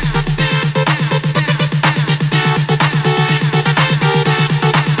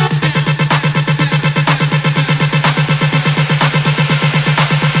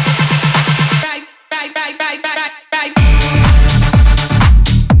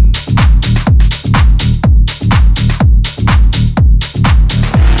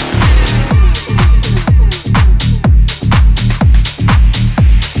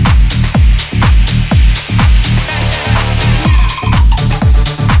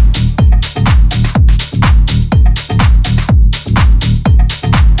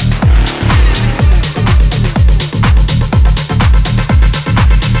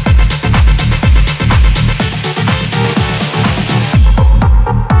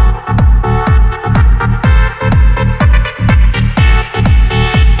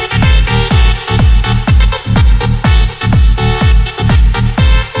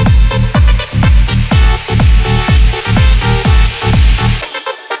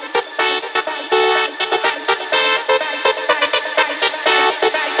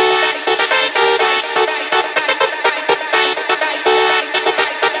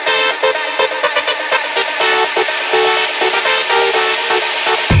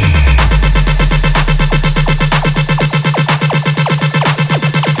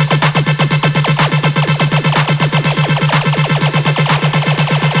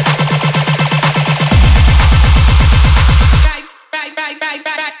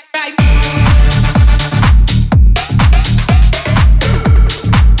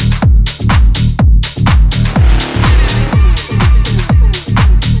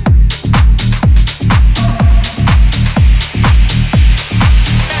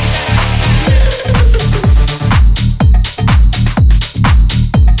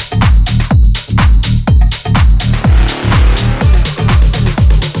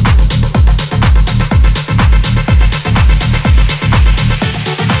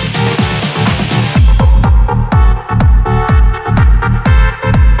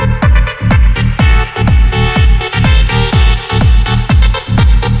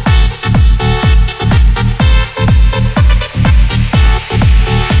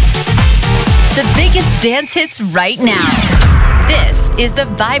 dance hits right now. This is the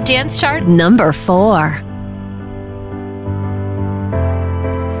Vibe Dance Chart. Number 4.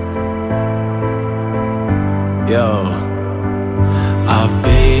 Yo, I've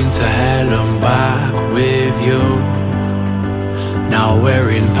been to hell and back with you. Now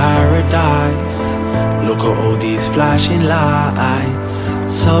we're in paradise. Look at all these flashing lights.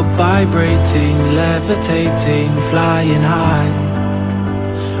 Sub-vibrating, levitating, flying high.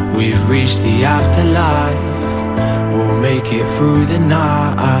 We've reached the afterlife. We'll make it through the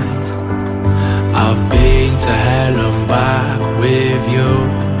night. I've been to hell and back with you.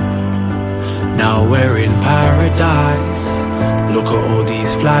 Now we're in paradise. Look at all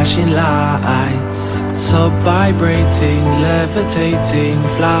these flashing lights. Sub-vibrating, levitating,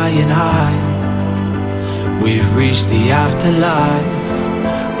 flying high. We've reached the afterlife.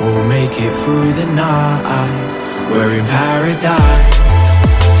 We'll make it through the night. We're in paradise.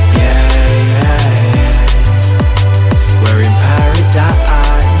 Yeah, yeah, yeah. We're in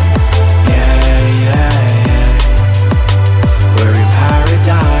paradise. Yeah, yeah, yeah. We're in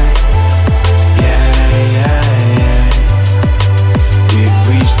paradise.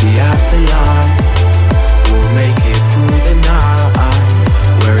 The afterlife, we'll make it through the night.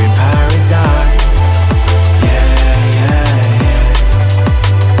 We're in paradise. Yeah, yeah, yeah.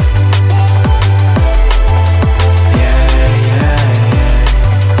 Yeah, yeah, yeah.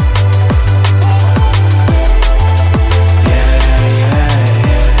 Yeah, yeah, yeah.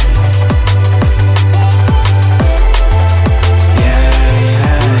 Yeah,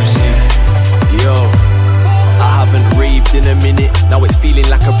 yeah. Yo, I haven't raved in a minute. Now it's feeling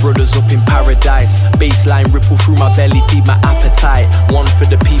like a brother's up in paradise. Baseline ripple through my belly, feed my appetite. One for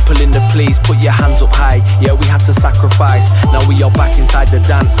the people in the place, put your hands up high. Yeah, we had to sacrifice, now we are back inside the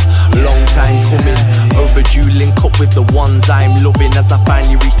dance. Long time coming, overdue, link up with the ones I'm loving. As I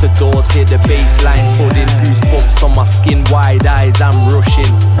finally reach the doors, hear the baseline flooding. Goosebumps on my skin, wide eyes, I'm rushing.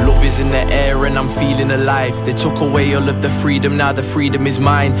 Love is in the air and I'm feeling alive. They took away all of the freedom, now the freedom is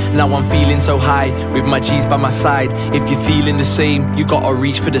mine. Now I'm feeling so high, with my G's by my side. If you're feeling the same, you gotta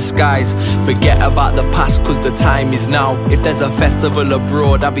reach for the skies. Forget about the past, cause the time is now. If there's a festival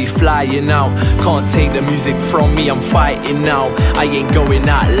abroad, I'll be flying out. Can't take the music from me, I'm fighting now. I ain't going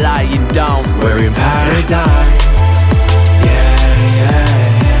out lying down. We're in paradise. Yeah, yeah, yeah.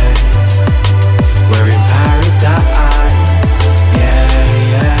 We're in paradise. Yeah,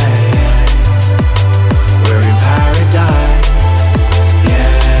 yeah, yeah. We're in paradise.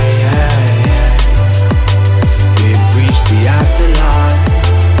 Yeah, yeah, yeah. We've reached the afterlife.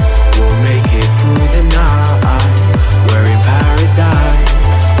 We'll make it through the night. We're in paradise.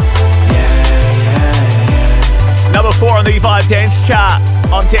 Yeah, yeah, yeah. Number 4 on the Vibe Dance Chart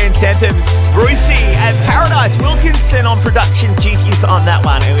on Dance Anthems. Brucey and Paradise Wilkinson on production duties on that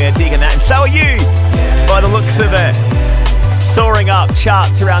one, and we're digging that. And so are you, by the looks of it. Soaring up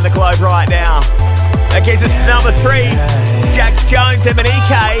charts around the globe right now. That gets us to number 3. It's Jax Jones and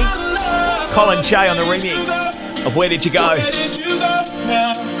Monique. Colin Che on the remix of Where Did You Go? Where did you go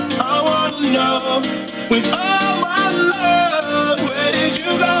now? I wanna know with all my love. Where did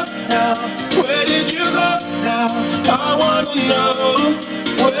you go now? Where did you go now? I wanna know.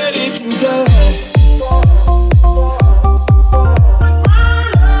 Where did you go?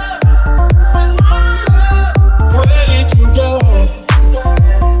 Where did you go?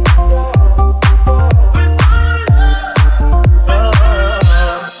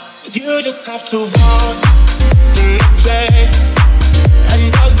 You just have to walk in the place, and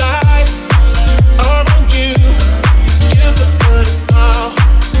your lights around you. You could put a smile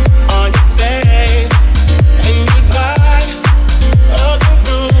on your face, and you'd light up the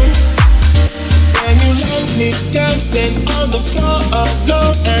room. And you left me dancing on the floor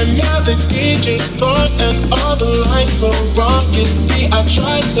alone, and now the DJ's gone and all the lights so wrong. You see, I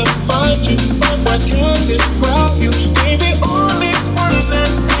tried to find you, but words can't describe you. Baby, only one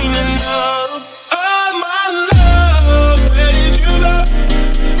that's seen enough. Oh my love, where did you go?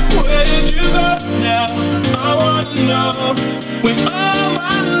 Where did you go now? I wanna know with all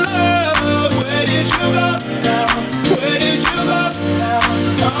my love. Where did you go now? Where did you go now?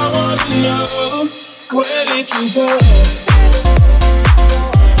 I wanna know. Where did you go?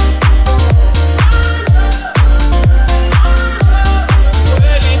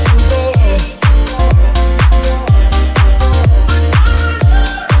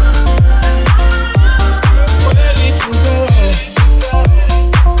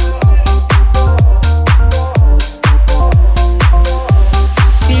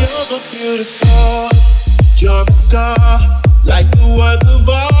 Beautiful, you're a star, like the work of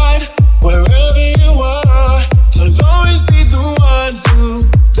art. Wherever you are, you'll always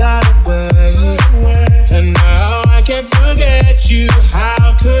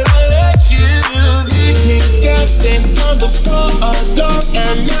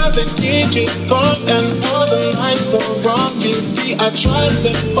Gravity keeps gone and all the nights so wrong. You see, I tried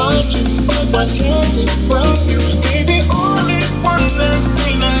to find you, but I can't describe you. Maybe only one last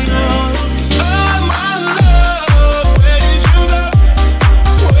thing I know. Oh my love, where did you go?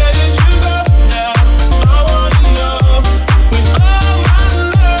 Where did you go now? I wanna know. With all my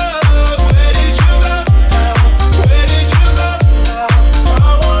love, where did you go now? Where did you go now?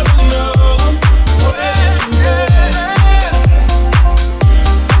 I wanna know. Where did you go?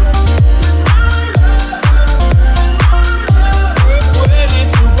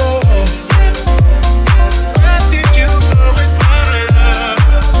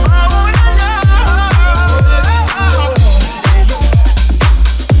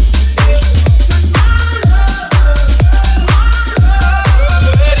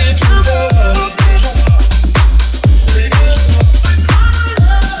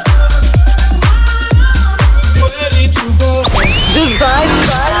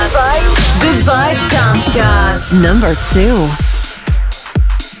 The Vibe Dance Charts. Number 2.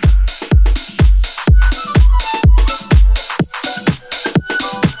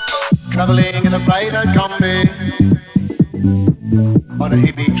 Traveling in a freighter combi on a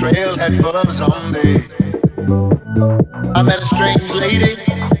hippie trailhead full of zombies. I met a strange lady,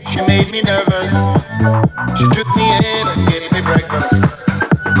 she made me nervous. She took me in and gave me breakfast.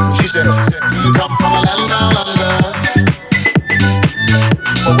 She said, do you come from a land down under,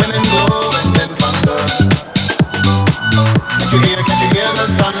 where women glow and men plunder? Can't you hear the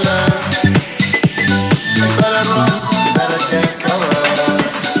thunder? You better run, you better take cover.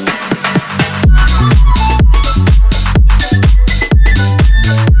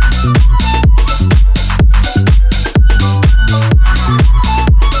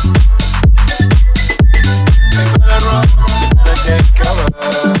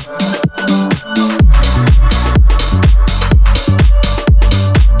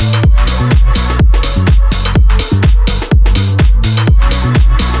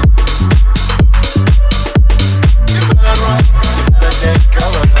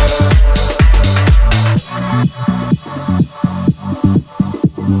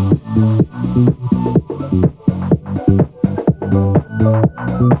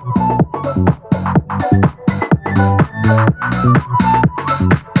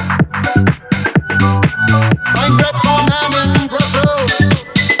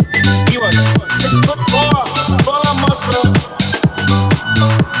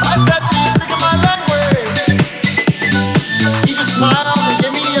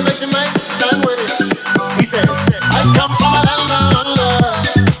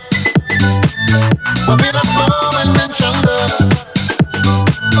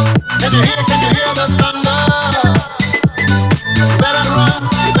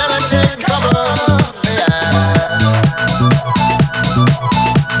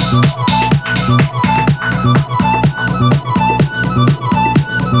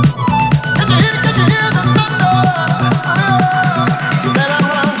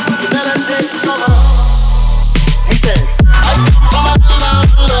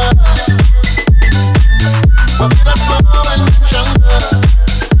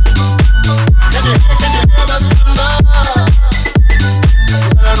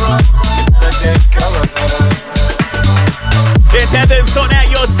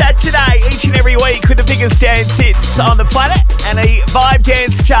 On the planet and a Vibe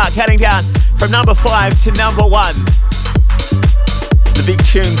Dance chart counting down from number 5 to number 1. The big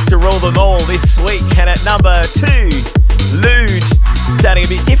tunes to rule them all this week, and at number 2, Lude, sounding a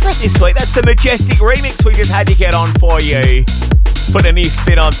bit different this week. That's the Majestic remix we just had to get on for you. Put a new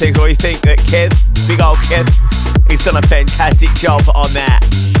spin on things. We think that Kev, big old Kev, he's done a fantastic job on that.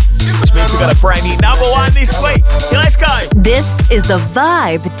 Which means we've got a brand new number 1 this week. Yeah, let's go. This is the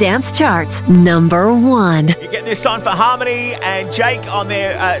Vibe Dance Chart, number 1. You're getting this on for Harmony and Jake on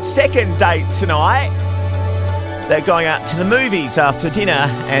their second date tonight. They're going out to the movies after dinner,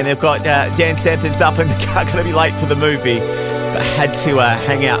 and they've got dance anthems up in the car. Going to be late for the movie, but had to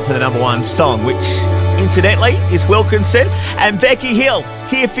hang out for the number 1 song, which incidentally is Wilkinson and Becky Hill.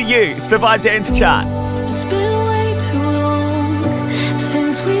 Here for you. It's the Vibe Dance Chart. It's been way too long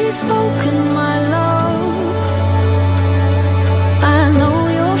since we've spoken, my love. I know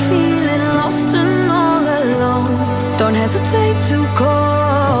you're feeling lost and all alone. Don't hesitate to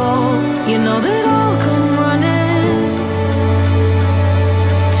call. You know that I'll come running.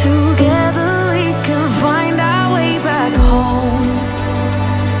 Together we can find our way back home.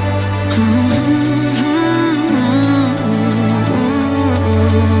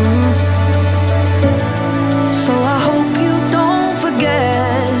 So I hope you don't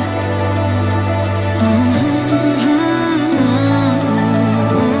forget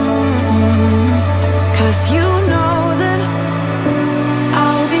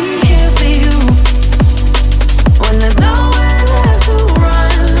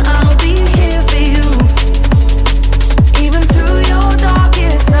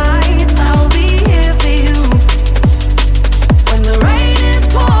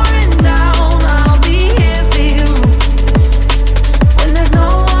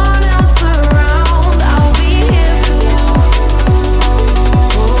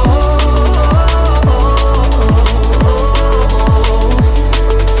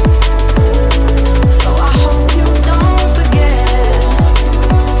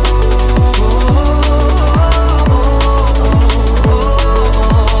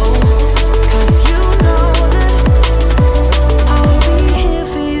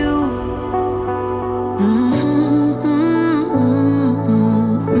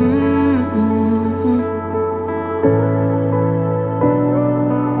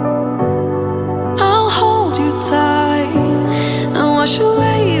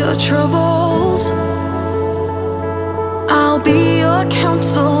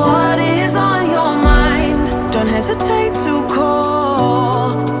counsel, what is on your mind? Don't hesitate to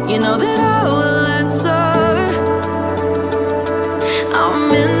call. You know that I will answer.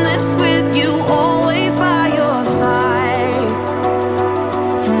 I'm in this with you, always by your side.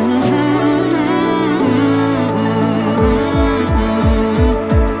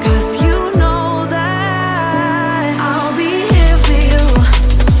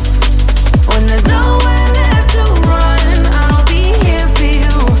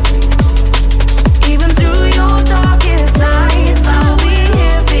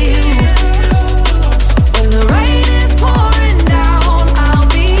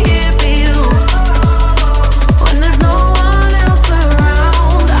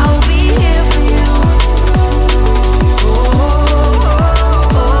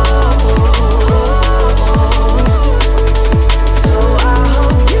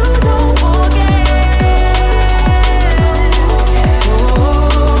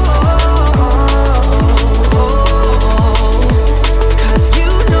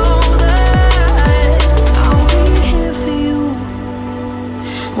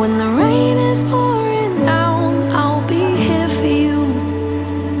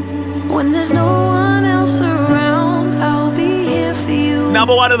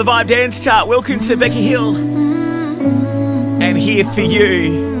 Number one of the Vibe Dance Chart, Wilkinson, Becky Hill. And Here For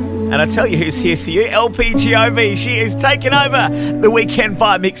You. And I tell you who's here for you, LPGOV. She is taking over the Weekend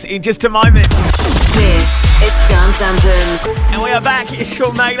Vibe Mix in just a moment. This is Dance Anthems. And we are back. It's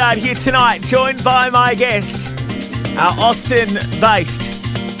Sean Maynard here tonight, joined by my guest, our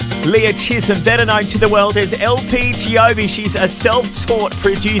Austin-based Leah Chisholm, better known to the world as LPGOV. She's a self-taught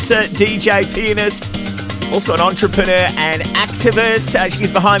producer, DJ, pianist, also an entrepreneur and activist. She's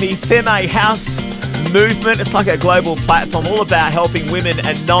behind the Femme House movement. It's like a global platform all about helping women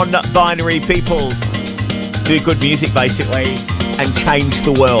and non-binary people do good music, basically, and change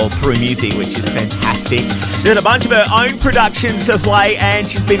the world through music, which is fantastic. She's done a bunch of her own productions of late, and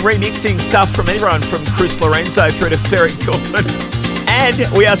she's been remixing stuff from everyone from Chris Lorenzo through to Ferric Dorman. And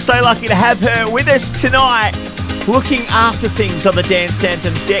we are so lucky to have her with us tonight, looking after things on the Dance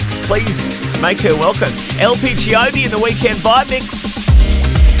Anthems decks. Please make her welcome. LPGOV in the Weekend Vibe Mix.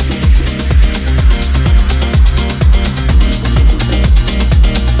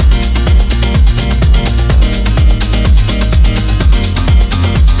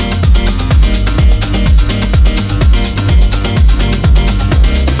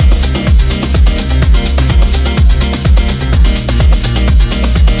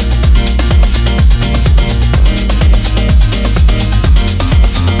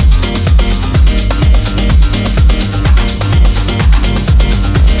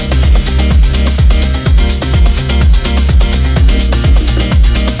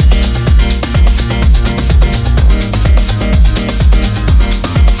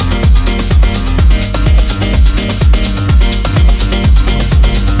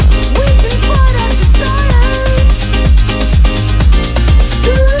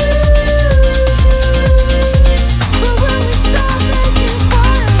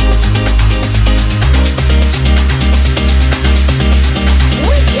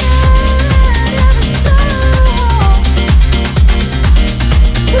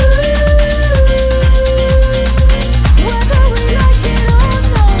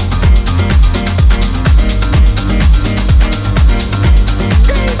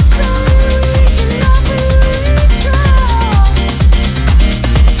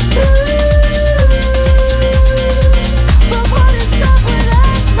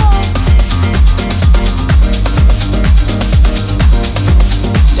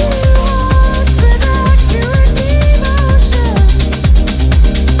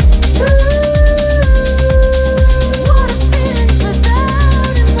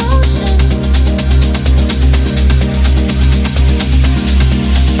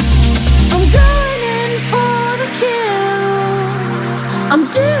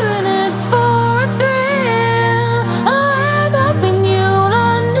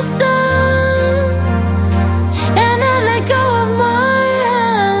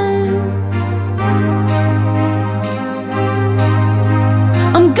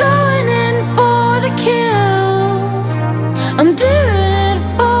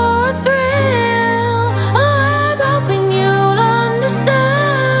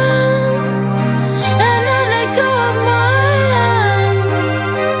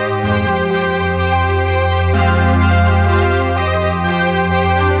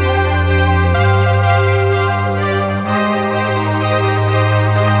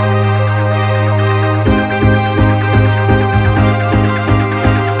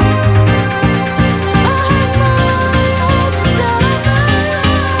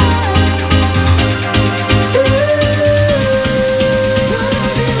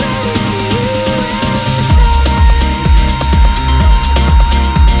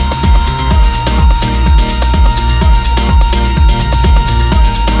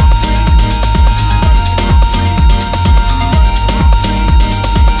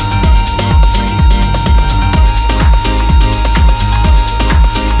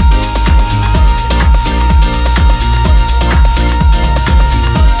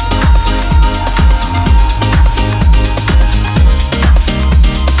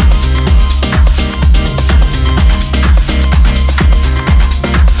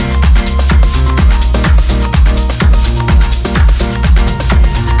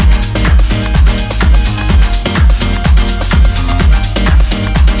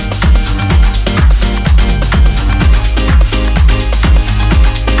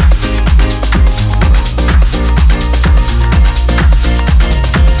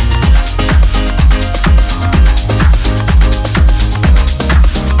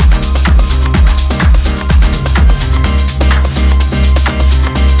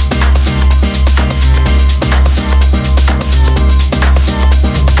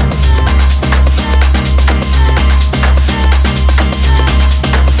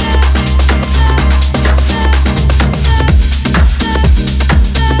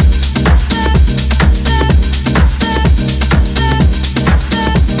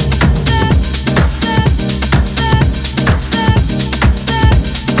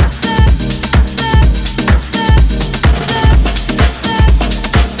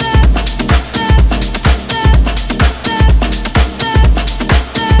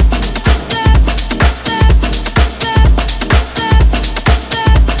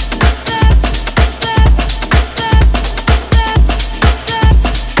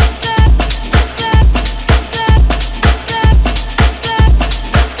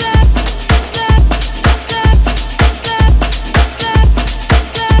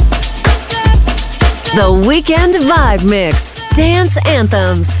 The Weekend Vibe Mix. Dance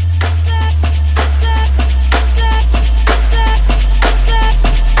Anthems.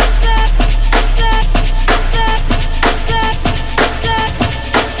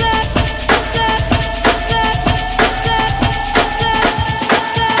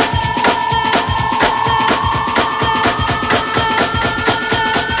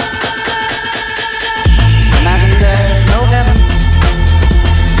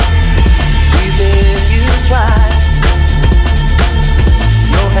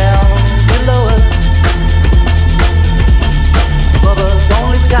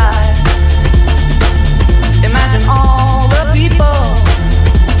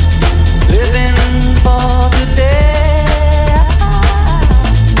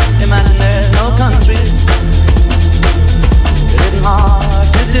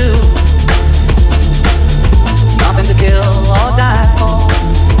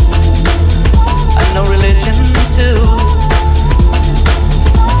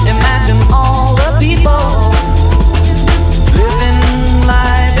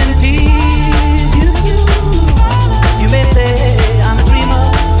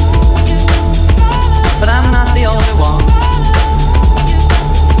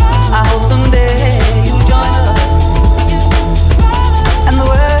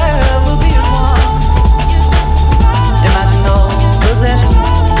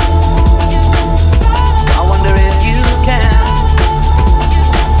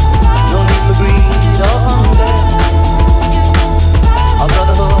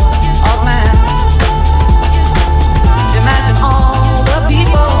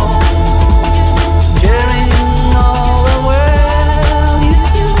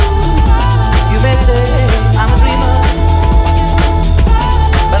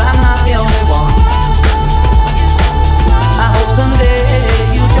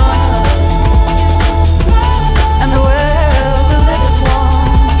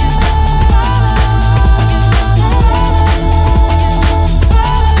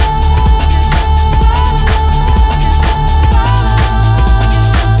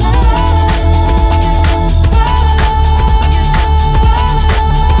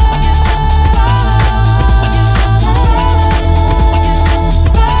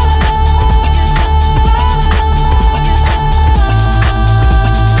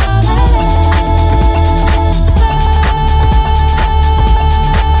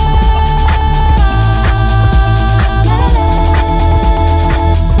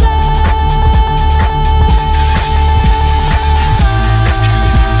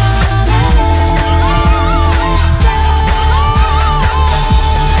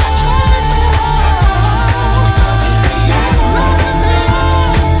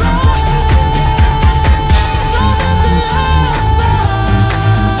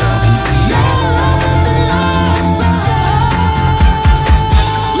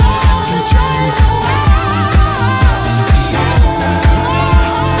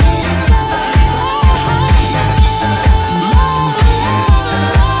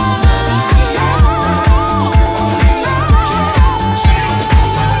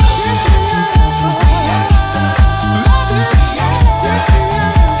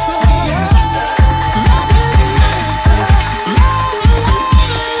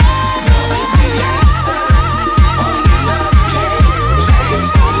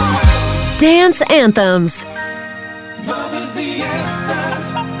 Dance Anthems. Love is the answer.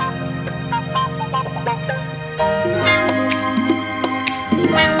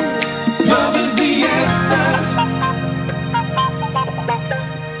 Love is the answer.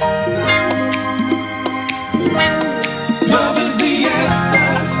 Love is the answer.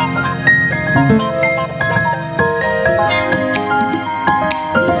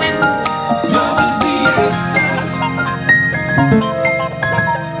 Love is the answer.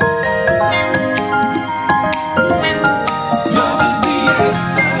 Love is the answer.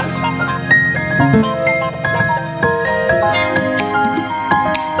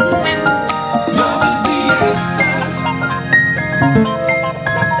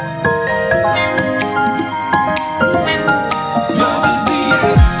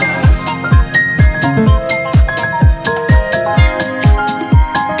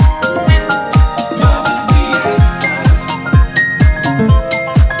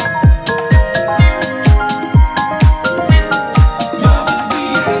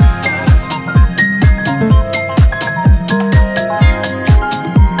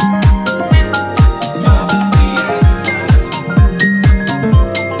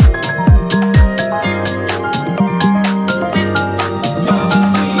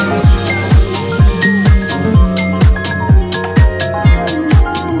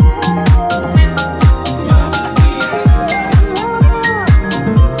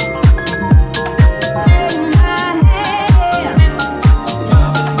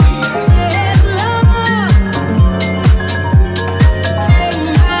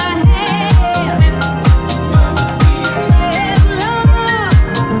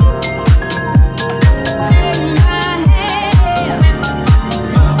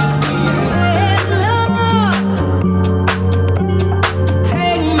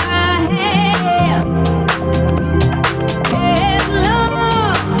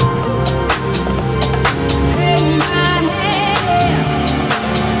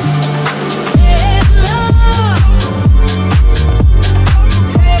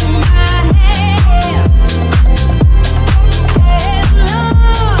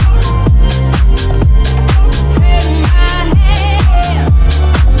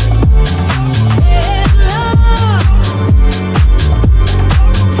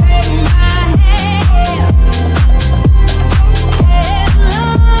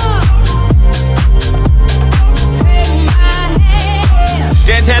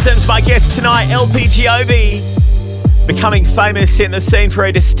 guest tonight, LPGOB, becoming famous in the scene for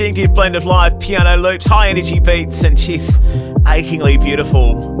a distinctive blend of live piano loops, high energy beats, and she's achingly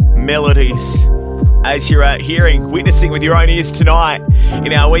beautiful melodies. As you're hearing, witnessing with your own ears tonight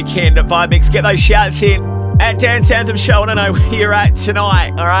in our weekend vibe mix. Get those shouts in at Dance Anthem Show. I want to know where you're at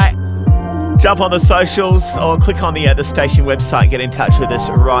tonight, all right? Jump on the socials or click on the station website. Get in touch with us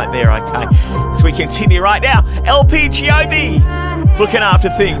right there, okay? As we continue right now, LPGOB, looking after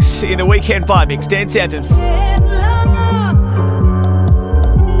things in the weekend vibe mix. Dance Anthems.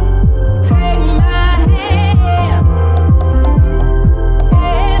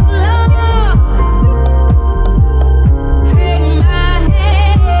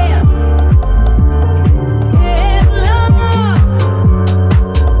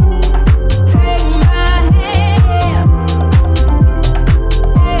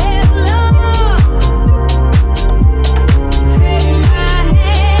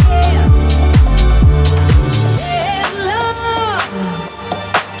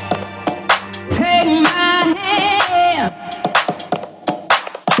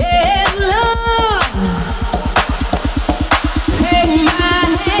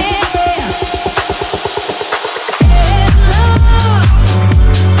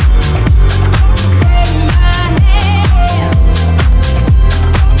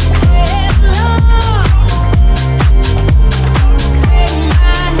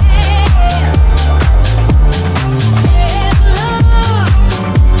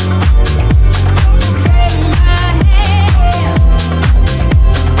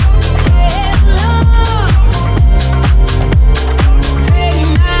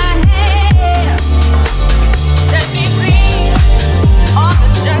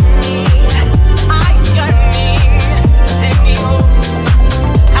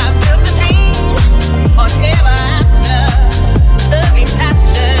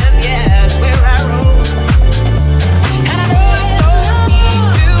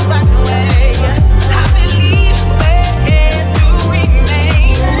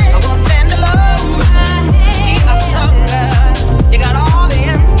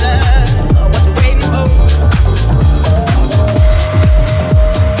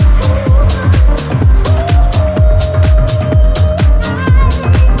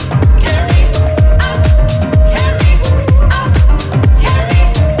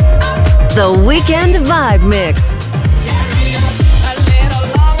 The Weekend Vibe Mix.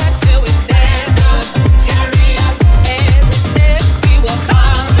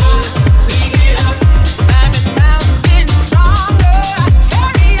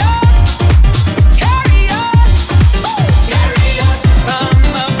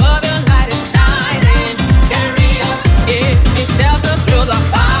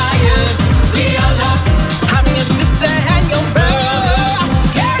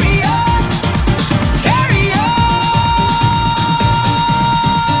 Carry on.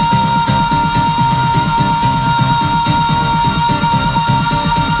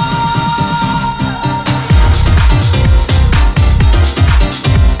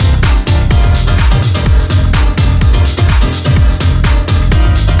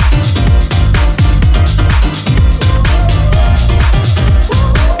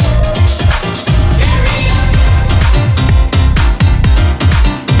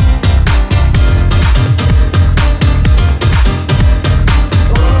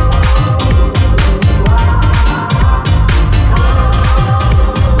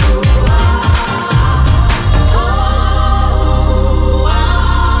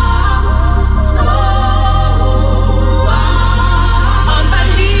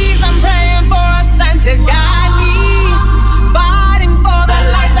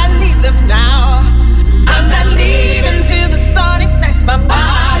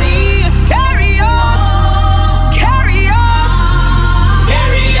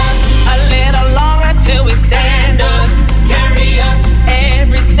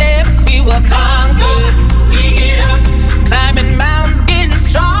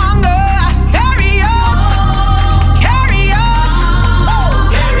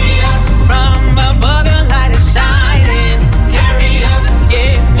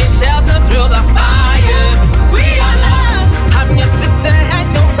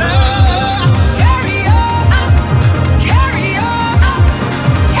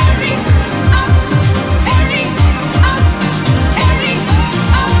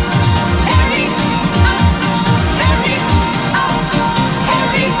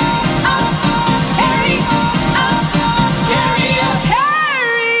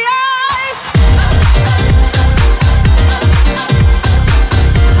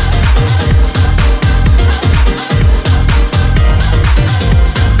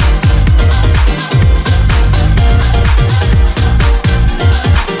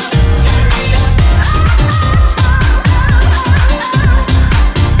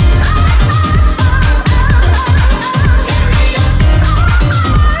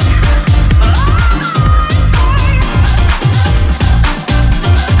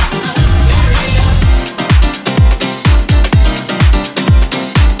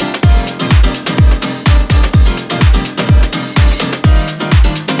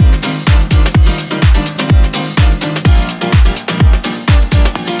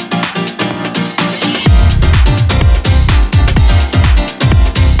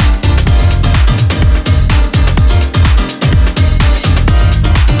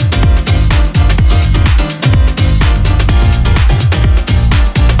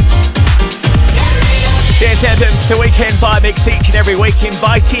 the Weekend Vibe Mix each and every week,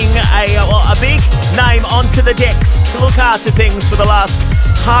 inviting a big name onto the decks to look after things for the last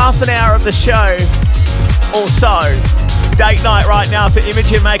half an hour of the show or so. Date night right now for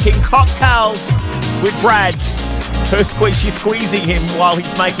Imogen making cocktails with Brad. Her she's squeezing him while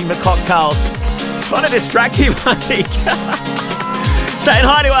he's making the cocktails. Trying to distract him, I think. Saying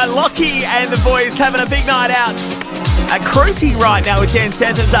hi to Lockie and the boys having a big night out. Cruising right now with Dance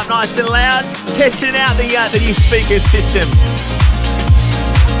Anthems up nice and loud. Testing out the new speaker system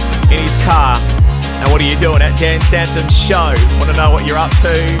in his car. And what are you doing at Dance Anthems show? Want to know what you're up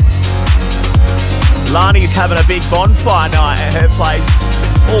to? Lani's having a big bonfire night at her place.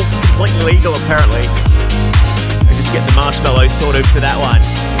 All completely legal, apparently. We just get the marshmallows sorted for that one.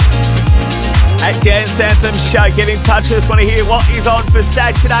 At Dance Anthem Show, get in touch with us. Want to hear what is on for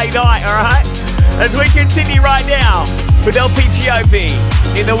Saturday night, alright? As we continue right now with LPGOP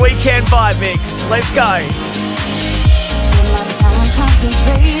in the Weekend Vibe Mix. Let's go. Spend my time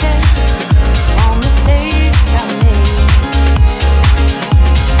concentrating on mistakes I made.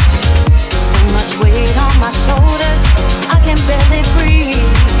 So much weight on my shoulders, I can barely breathe.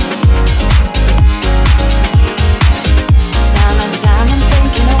 Time and time I'm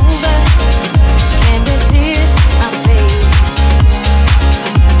thinking over, can't resist my fate.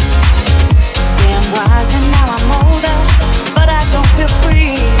 Say I'm wise and now I'm older, but I don't feel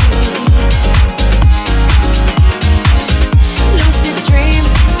free. Lucid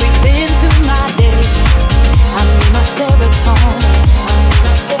dreams creep into my day. I need my serotonin, I need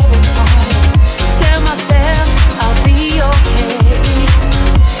my serotonin. Tell myself I'll be okay.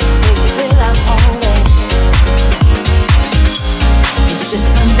 Take the pill I'm holding. It's just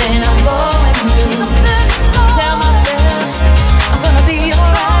something I'm going through. Tell myself I'm gonna be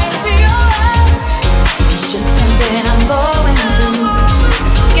alright. It's just something I'm going through.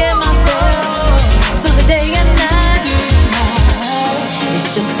 Get myself through the day and night.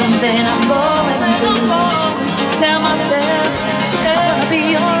 It's just something I'm going through. Tell myself I'm gonna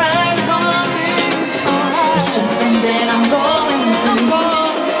be alright. It's just something I'm going through.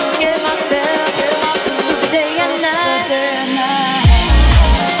 Get myself through the day and night.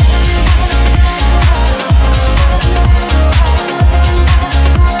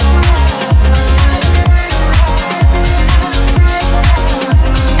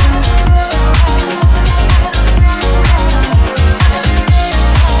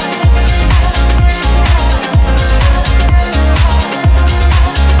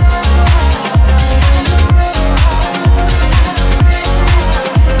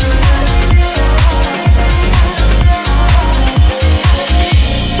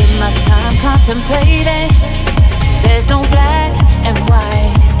 Contemplating, there's no black and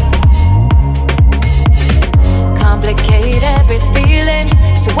white. Complicate every feeling,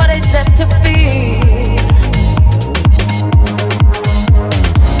 so what is left to feel?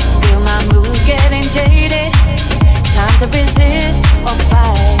 Feel my mood getting jaded, time to resist or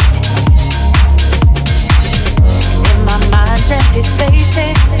fight. In my mind's empty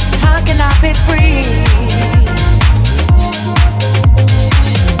spaces, how can I be free?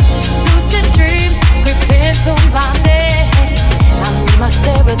 Dreams creep into my head. I need my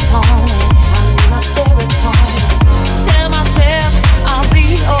serotonin, I need my serotonin. Tell myself I'll be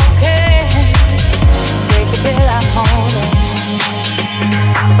okay. Take the pill I'm holding.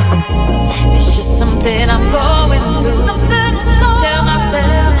 It's just something I'm going through. Tell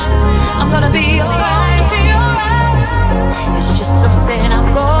myself I'm gonna be alright. It's just something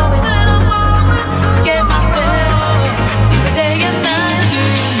I'm going through. Get myself through the day and night.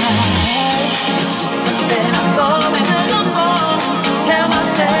 I'm going through. Tell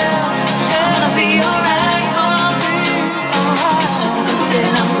myself I'm gonna be alright. It's just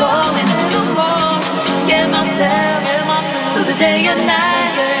something I'm going through. Get myself through the day and night.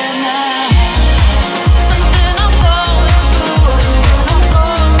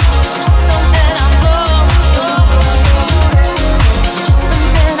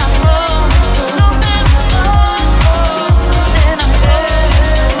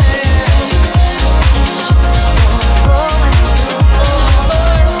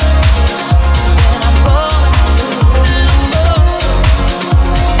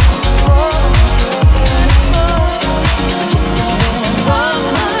 Oh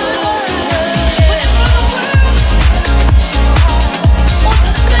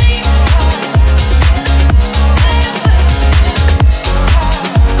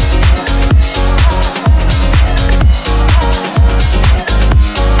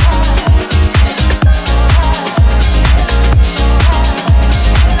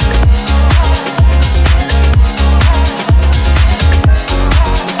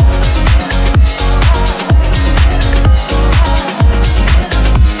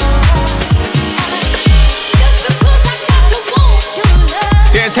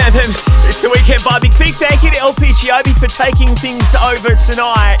for taking things over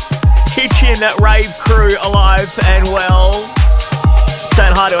tonight. Kitchen rave crew alive and well.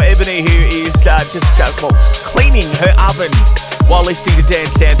 Saying hi to Ebony, who is cleaning her oven while listening to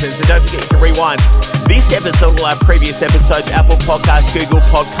Dance Anthems. And don't forget to rewind this episode or our previous episodes, Apple Podcasts, Google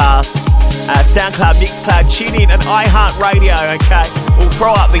Podcasts, SoundCloud, Mixcloud, TuneIn and iHeartRadio, okay? We'll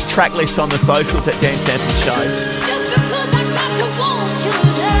throw up the track list on the socials at Dance Anthem Show.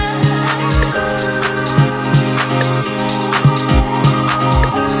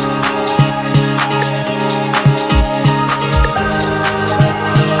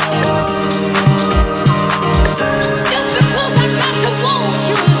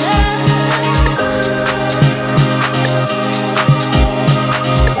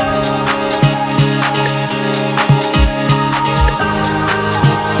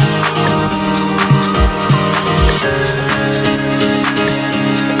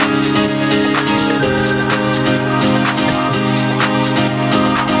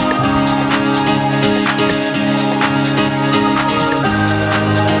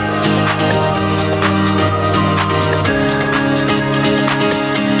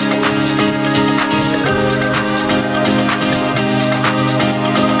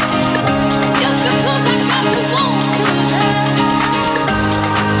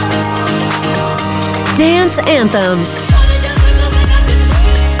 Dance Anthems.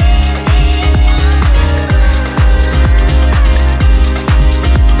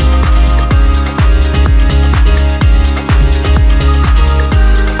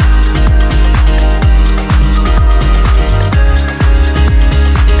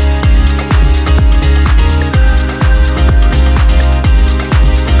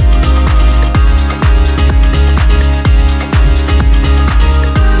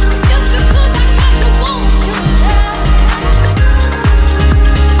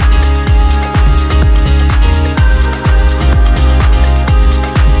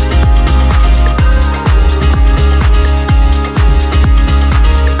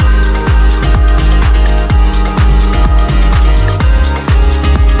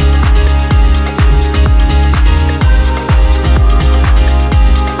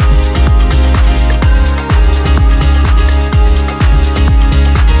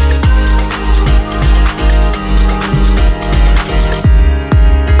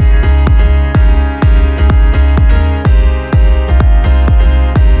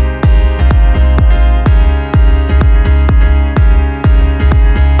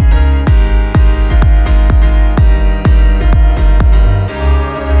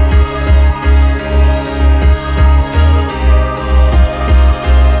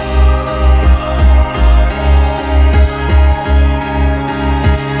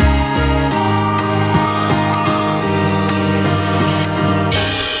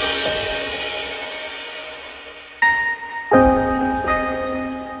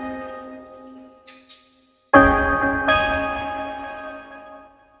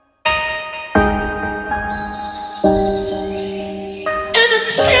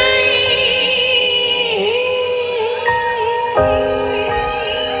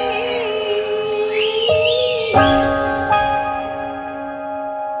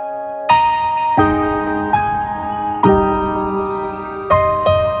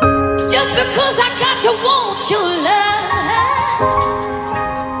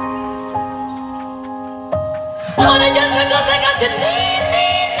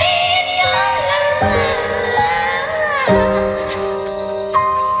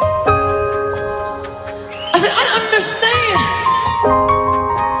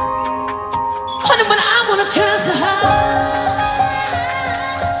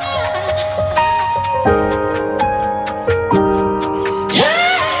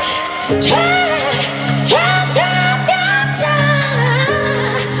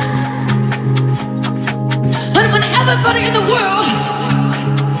 Everybody in the world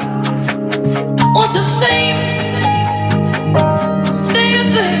wants the same damn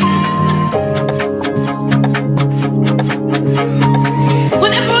thing.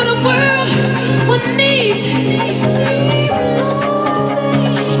 Whenever the world needs the same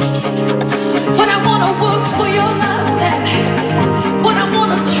thing. When I wanna work for your love, baby. When I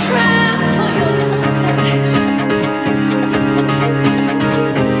wanna try for your love, baby.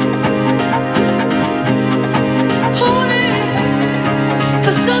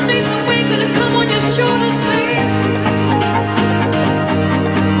 Someday, some way, gonna come on your shoulders, babe.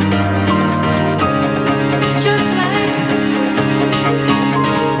 Just like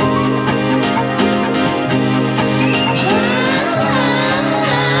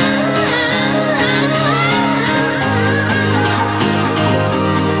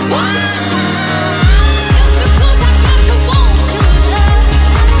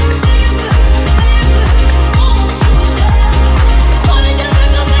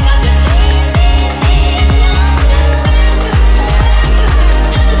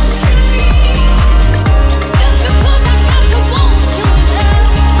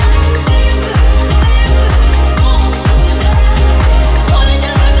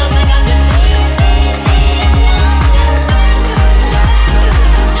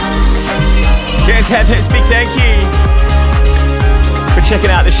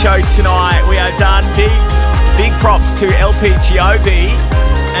show tonight. We are done. Big props to LPGOB.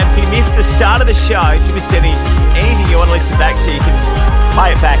 And if you missed the start of the show, if you missed anything you want to listen back to, you can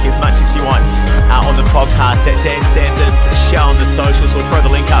play it back as much as you want on the podcast at Dan Sandham's show on the socials. We'll throw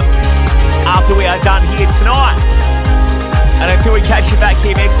the link up after we are done here tonight. And until we catch you back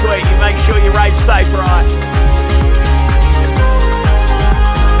here next week, you make sure you rave safe, right?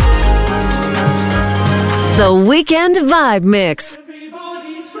 The Weekend Vibe Mix